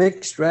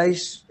 Mixed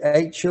race,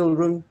 8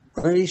 children,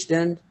 East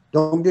End,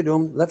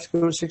 dum-de-dum, left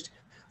school at 60.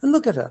 And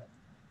look at her.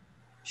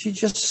 She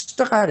just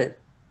stuck at it,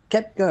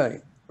 kept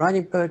going,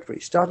 writing poetry,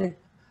 starting,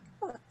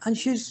 and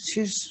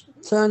she's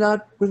turned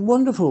out with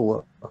wonderful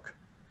work.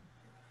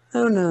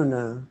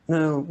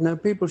 No,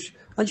 people,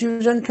 and she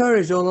was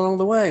encouraged all along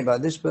the way by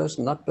this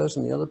person, that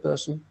person, the other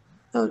person,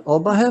 or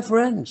by her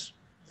friends.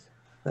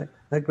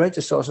 Her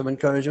greatest source of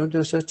encouragement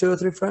was her 2 or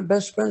 3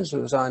 best friends,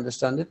 as I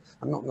understand it.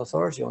 I'm not an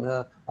authority on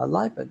her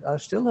life, but are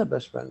still her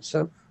best friends.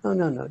 So,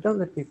 no, don't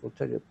let people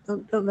tell you,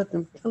 don't let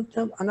them,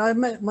 don't.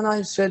 And when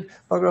I said,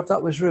 bugger off,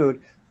 that was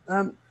rude,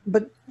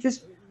 but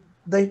just,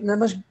 they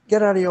must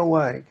get out of your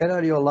way, get out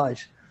of your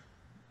light.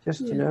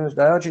 Just, you know, as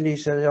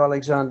Diogenes said to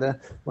Alexander,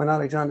 when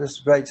Alexander the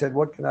Great said,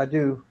 what can I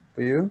do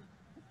for you?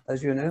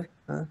 As you know,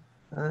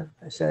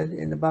 I said,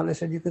 in the battle, I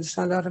said, you can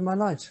stand out of my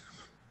light.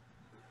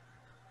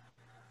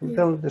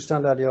 Don't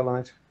stand out of your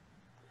light.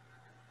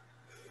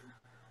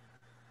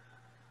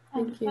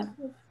 Thank you.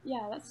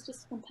 That's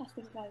just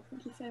fantastic advice.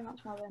 Thank you so much,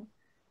 Melvyn.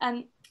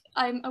 And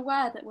I'm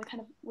aware that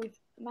we've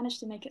managed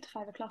to make it to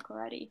 5 o'clock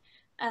already,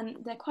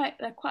 and there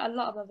are quite a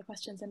lot of other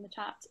questions in the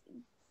chat.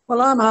 Well,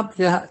 I'm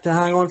happy to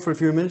hang on for a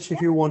few minutes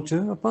if you want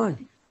to.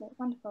 Fine.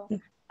 Wonderful.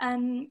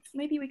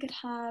 Maybe we could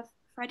have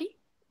Freddie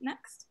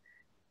next.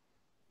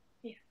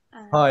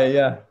 Hi,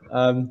 yeah.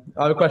 I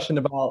have a question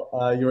about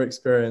your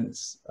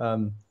experience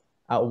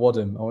at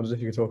Wadham. I wondered if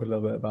you could talk a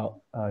little bit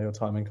about your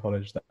time in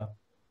college there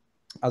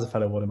as a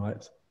fellow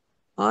Wadhamite.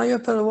 You're a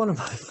fellow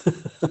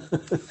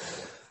Wadhamite.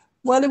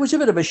 Well, it was a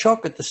bit of a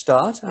shock at the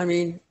start. I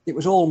mean, it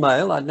was all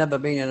male. I'd never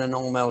been in an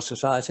all-male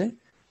society.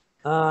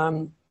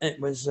 It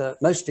was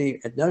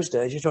mostly, at those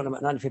days, you're talking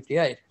about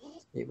 1958,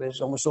 it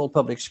was almost all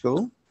public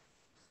school.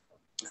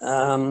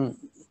 You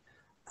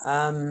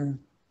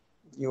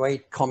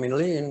ate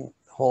communally in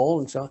hall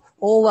and so on,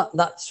 all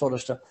that sort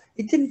of stuff.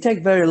 It didn't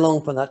take very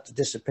long for that to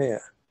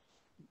disappear.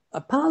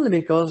 Partly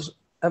because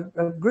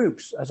of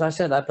groups. As I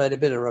said, I played a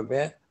bit of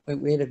rugby.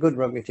 We had a good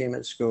rugby team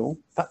at school.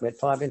 In fact, we had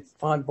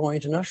 5 boy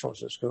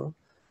internationals at school.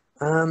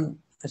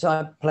 So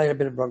I played a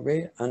bit of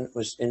rugby and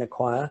was in a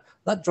choir.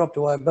 That dropped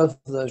away. Both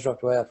of those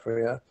dropped away after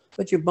a year.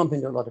 But you bump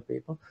into a lot of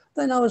people.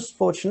 Then I was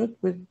fortunate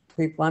with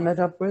people I met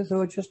up with who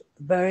were just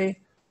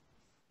very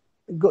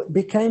good,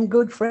 became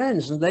good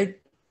friends. And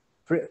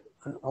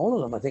all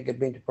of them, I think, had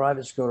been to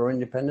private school or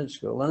independent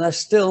school. And they're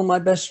still my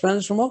best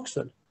friends from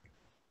Oxford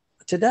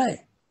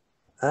today.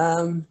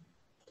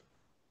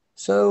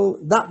 So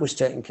that was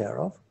taken care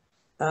of.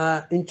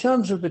 In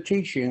terms of the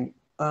teaching,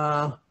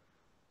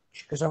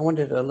 because I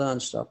wanted to learn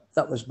stuff,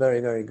 that was very,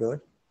 very good.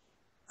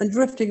 And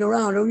drifting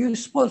around, you were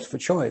spoiled for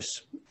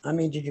choice. I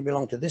mean, did you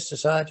belong to this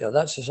society or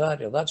that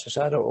society or that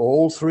society or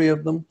all 3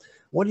 of them?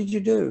 What did you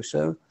do?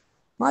 So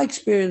my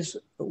experience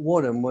at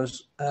Wadham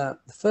was the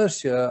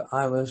first year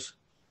I was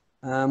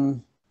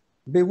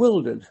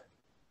bewildered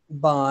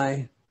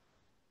by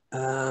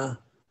the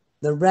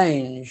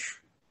range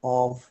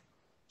of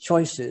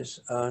choices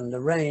and the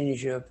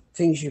range of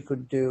things you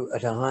could do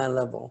at a higher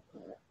level,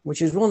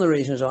 which is one of the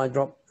reasons I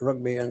dropped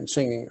rugby and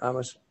singing. I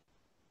was,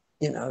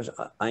 you know,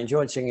 I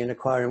enjoyed singing in a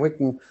choir in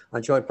Wicken. I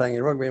enjoyed playing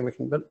in rugby in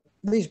Wicken, but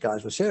these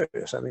guys were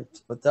serious. I mean,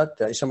 but that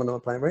day, some of them were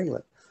playing for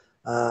England.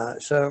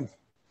 So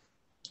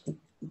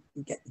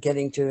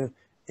getting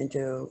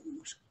into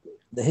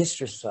the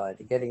history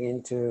society, getting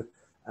into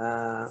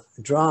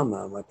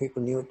drama where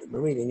people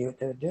really knew what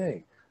they were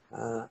doing.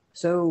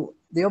 So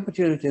the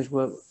opportunities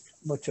were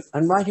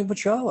and writing for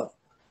Charlotte.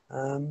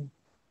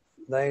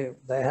 They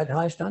had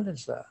high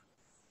standards there.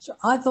 So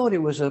I thought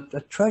it was a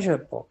treasure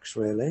box,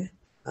 really.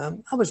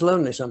 I was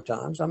lonely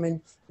sometimes. I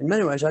mean, in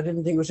many ways, I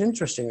didn't think it was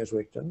interesting as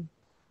Wigton,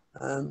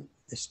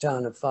 this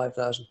town of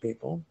 5,000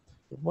 people.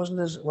 It wasn't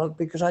as well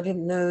because I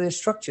didn't know the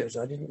structures.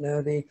 I didn't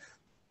know the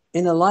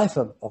inner life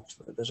of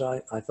Oxford as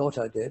I thought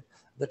I did,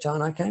 the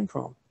town I came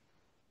from.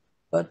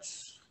 But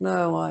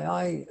no,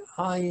 I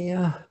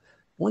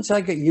once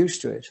I get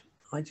used to it,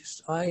 I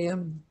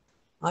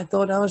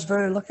thought I was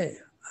very lucky.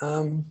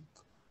 And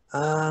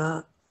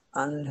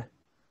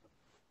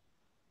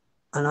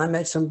I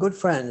made some good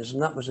friends,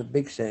 and that was a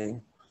big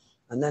thing.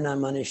 And then I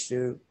managed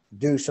to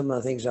do some of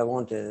the things I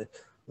wanted,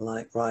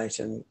 like write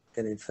and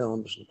working in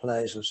films and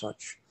plays and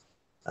such.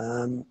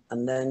 And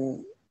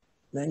then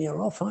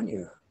you're off, aren't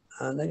you?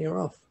 And then you're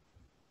off.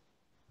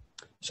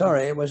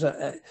 Sorry, it was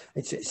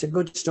it's a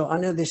good story. I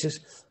know this is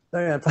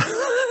very,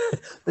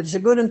 but it's a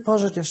good and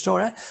positive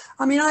story.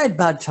 I mean, I had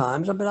bad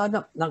times, but I'm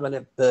not going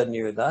to burden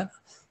you with that.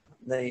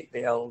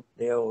 The old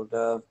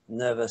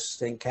nervous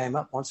thing came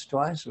up once or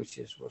twice, which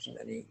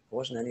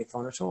wasn't any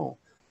fun at all,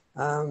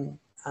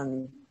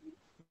 and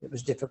it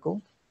was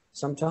difficult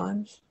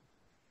sometimes.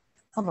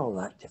 Not all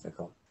that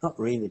difficult, not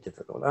really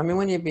difficult. I mean,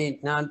 when you've been,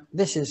 now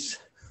this is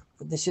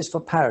for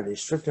parody,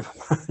 strictly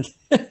for parody.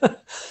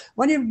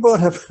 When you're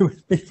brought up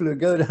with people who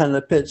go down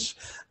the pits,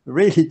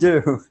 really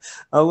do,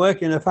 or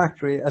work in a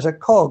factory as a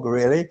cog,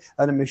 really,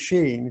 at a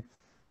machine,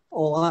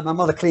 or my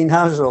mother cleaned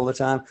houses all the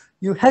time,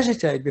 you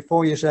hesitate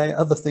before you say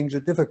other things are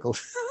difficult.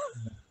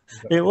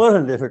 It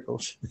wasn't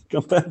difficult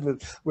compared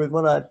with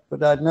what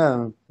I'd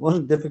known. It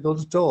wasn't difficult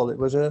at all. It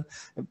was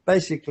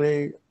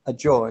basically a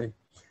joy,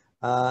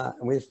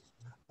 with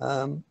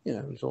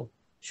little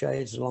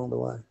shades along the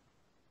way.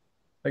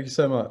 Thank you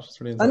so much.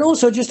 It's really and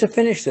also, just to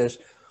finish this,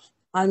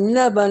 I'm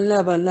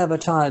never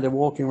tired of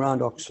walking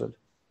around Oxford.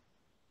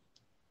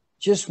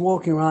 Just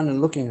walking around and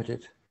looking at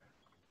it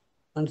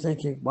and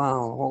thinking,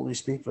 wow, all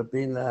these people have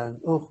been there.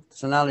 Oh,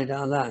 there's an alley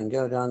down there, and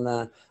go down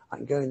there. I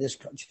can go in this,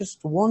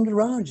 just wander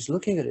around, just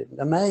looking at it,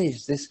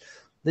 amazed,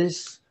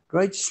 this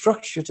great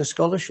structure to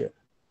scholarship.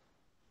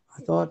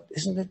 I thought,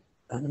 isn't it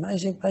an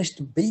amazing place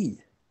to be?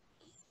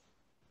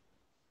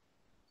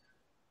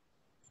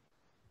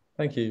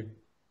 Thank you.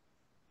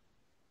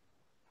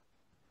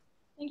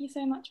 Thank you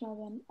so much,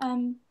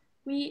 Melvyn.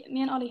 Me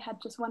and Ollie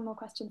had just one more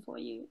question for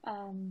you,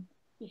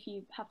 if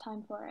you have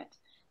time for it.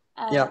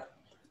 Yeah.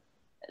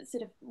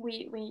 Sort of,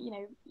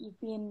 you've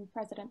been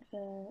president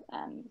for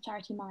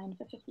Charity Mind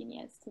for 15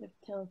 years, sort of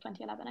till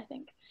 2011, I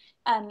think.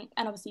 And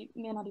obviously,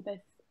 me and Ollie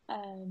both,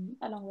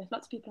 along with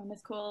lots of people on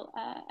this call,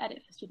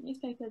 edit for student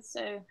newspapers.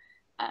 So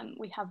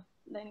we have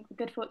the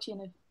good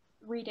fortune of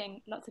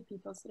reading lots of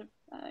people's sort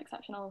of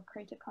exceptional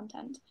creative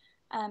content.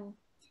 And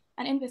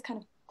in this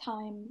kind of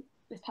time,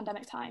 this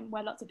pandemic time,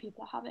 where lots of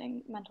people are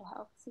having mental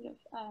health sort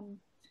of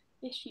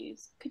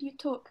issues, could you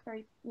talk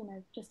very,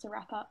 just to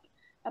wrap up,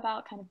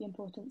 about kind of the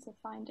importance of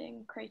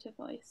finding creative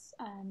voice?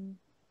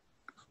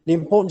 The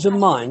importance of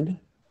mind?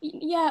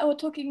 Yeah, or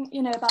talking,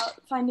 about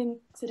finding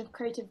sort of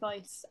creative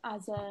voice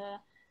as a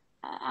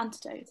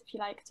antidote, if you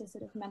like, to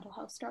sort of mental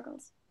health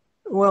struggles.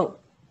 Well,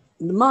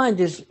 the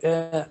mind is,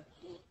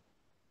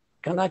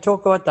 can I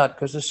talk about that?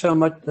 Because there's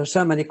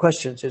so many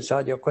questions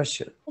inside your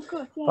question. Of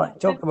course, yeah. But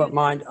talk about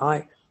mind.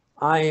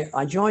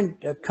 I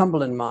joined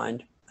Cumberland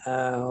Mind,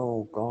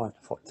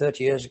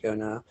 30 years ago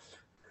now,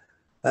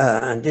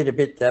 and did a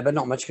bit there, but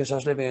not much because I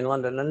was living in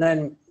London. And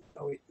then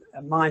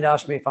Mind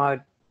asked me if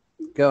I'd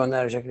go on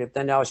their executive.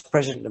 Then I was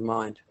president of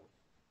Mind.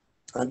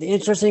 And the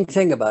interesting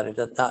thing about it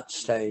at that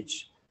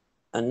stage,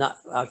 and that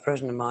I was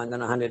president of Mind,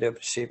 then I handed over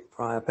to Steve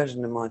Pryor,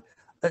 president of Mind,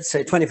 let's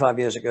say 25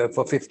 years ago,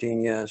 for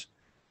 15 years.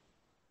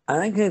 I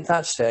think at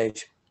that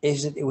stage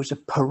is that it was a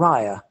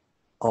pariah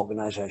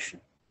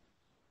organization.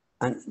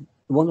 And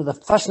one of the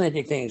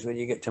fascinating things when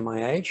you get to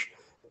my age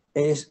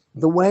is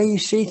the way you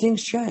see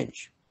things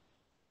change.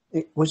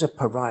 It was a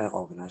pariah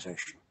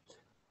organization.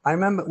 I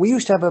remember we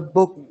used to have a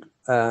book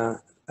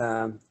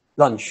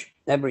lunch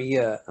every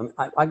year.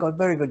 I got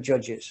very good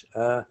judges,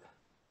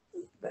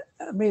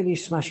 really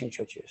smashing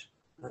judges.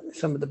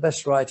 Some of the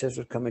best writers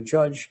would come and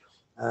judge,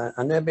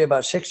 and there'd be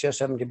about 60 or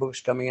 70 books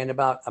coming in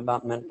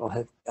about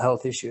mental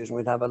health issues, and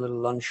we'd have a little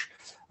lunch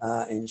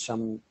in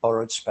some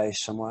borrowed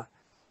space somewhere,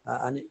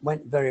 and it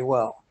went very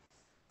well.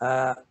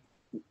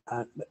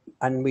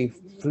 And we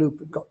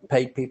got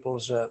paid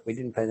people's, we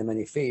didn't pay them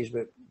any fees,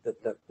 but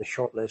the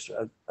short list,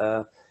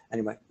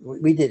 anyway,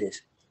 we did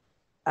it.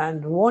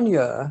 And one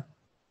year,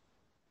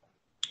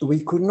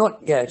 we could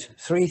not get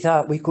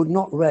 3,000, we could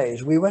not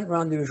raise, we went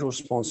around the usual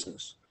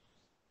sponsors,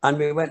 and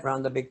we went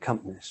around the big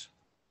companies,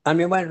 and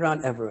we went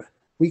around everywhere.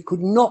 We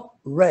could not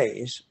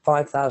raise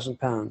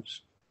 £5,000.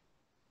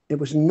 It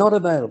was not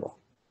available.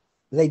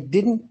 They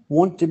didn't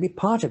want to be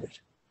part of it.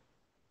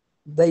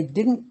 They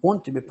didn't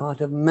want to be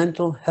part of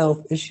mental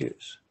health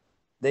issues.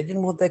 They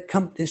didn't want their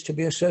companies to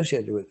be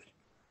associated with it.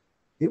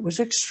 It was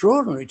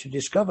extraordinary to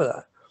discover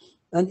that.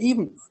 And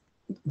even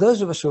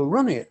those of us who were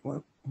running it, we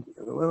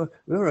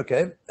were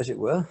okay, as it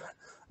were,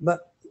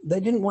 but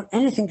they didn't want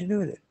anything to do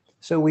with it.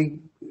 So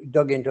we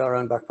dug into our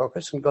own back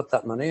pockets and got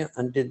that money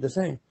and did the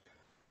thing.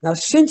 Now,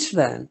 since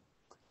then,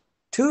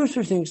 2 or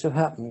 3 things have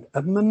happened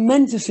of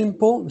momentous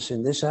importance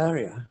in this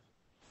area.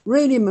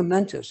 Really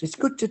momentous. It's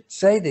good to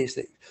say these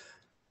things.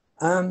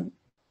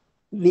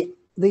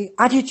 The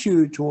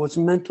attitude towards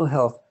mental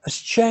health has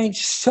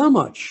changed so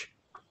much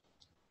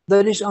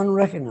that it's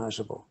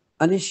unrecognizable,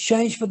 and it's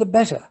changed for the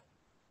better.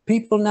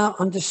 People now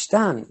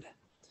understand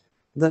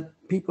that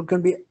people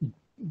can be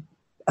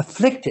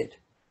afflicted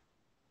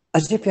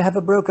as if you have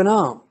a broken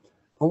arm,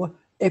 or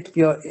if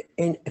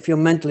you're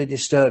mentally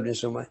disturbed in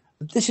some way.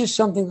 But this is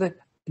something that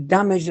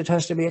damage that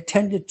has to be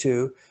attended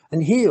to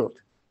and healed.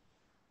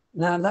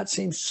 Now that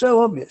seems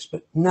so obvious,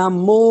 but now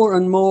more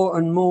and more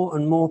and more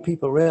and more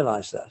people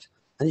realize that.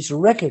 And it's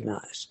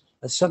recognized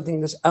as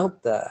something that's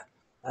out there,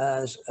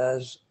 as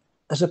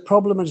a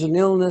problem, as an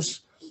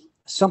illness,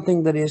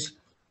 something that is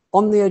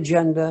on the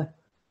agenda,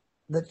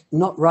 that's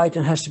not right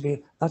and has to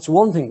be. That's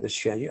one thing that's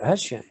changed. It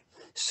has changed.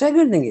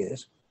 Second thing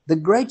is the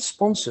great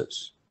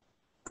sponsors,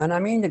 and I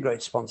mean the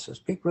great sponsors,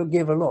 people who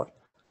give a lot,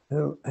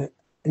 who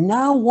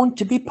now want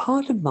to be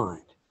part of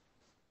Mind.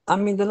 I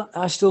mean,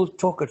 I still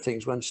talk at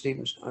things when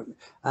Stephen's,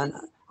 and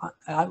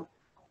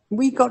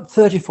we got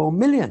 34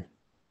 million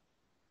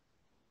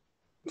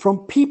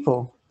from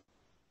people,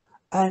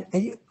 and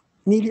it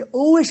nearly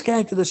always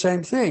came to the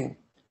same thing.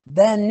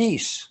 Their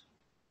niece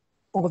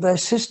or their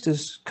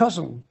sister's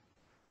cousin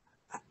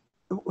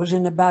was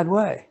in a bad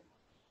way,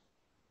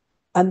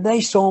 and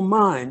they saw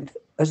Mind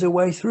as a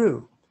way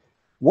through.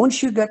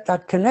 Once you get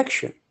that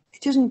connection,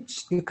 it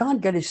isn't, you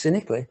can't get it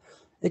cynically.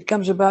 It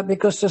comes about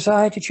because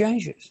society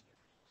changes.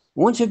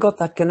 Once you got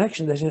that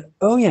connection, they said,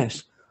 oh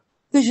yes,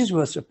 this is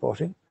worth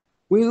supporting.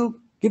 We'll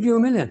give you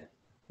 $1 million.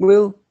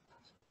 We'll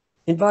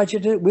invite you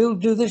to, we'll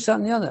do this, that,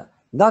 and the other.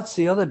 That's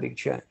the other big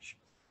change.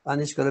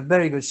 And it's got a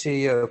very good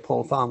CEO,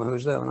 Paul Farmer,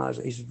 who's there, and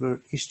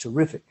he's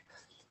terrific.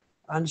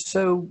 And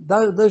so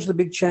those are the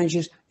big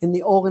changes in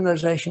the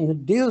organization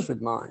that deals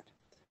with Mind.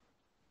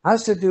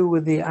 Has to do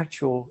with the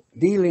actual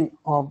dealing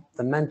of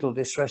the mental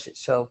distress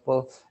itself.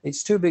 Well,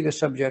 it's too big a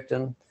subject,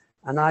 and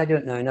I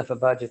don't know enough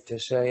about it to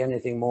say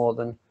anything more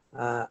than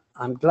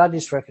I'm glad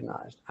it's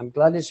recognized. I'm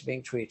glad it's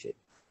being treated.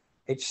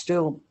 It's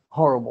still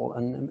horrible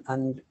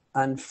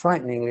and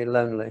frighteningly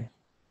lonely.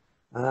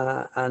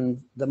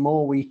 And the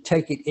more we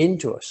take it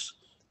into us,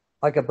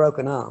 like a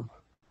broken arm,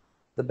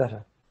 the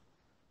better.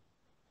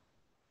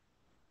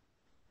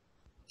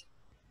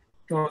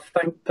 Well,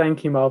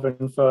 thank you,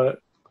 Melvyn, for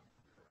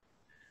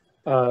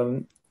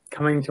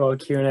coming to our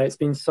Q&A. It's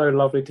been so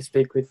lovely to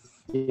speak with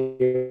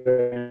you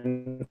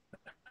and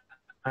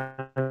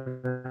have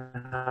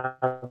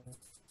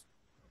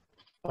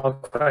our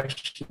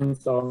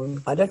questions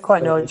on. I don't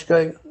quite know what's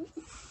going.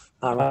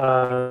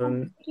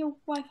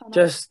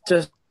 Just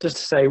to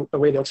say,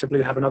 we at the Oxford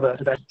Blue have another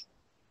event.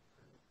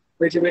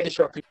 Really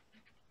shortly.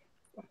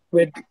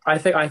 I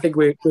think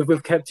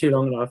we've kept too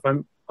long enough.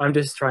 I'm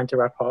just trying to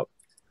wrap up.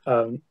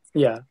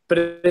 Yeah, but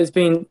it's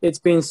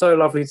been so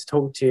lovely to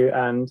talk to you,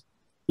 and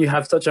you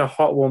have such a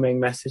heartwarming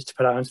message to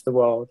put out into the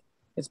world.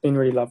 It's been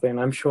really lovely, and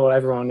I'm sure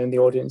everyone in the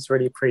audience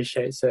really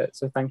appreciates it.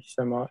 So thank you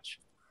so much.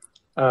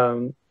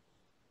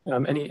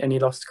 Any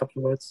last couple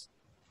of words?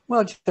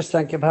 Well, just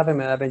thank you for having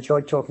me. I've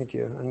enjoyed talking to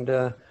you, and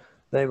there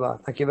you are.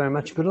 Thank you very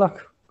much. Good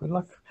luck. Good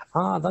luck.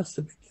 That's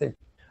the big thing.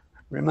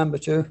 Remember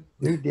to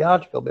read the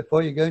article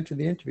before you go into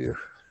the interview.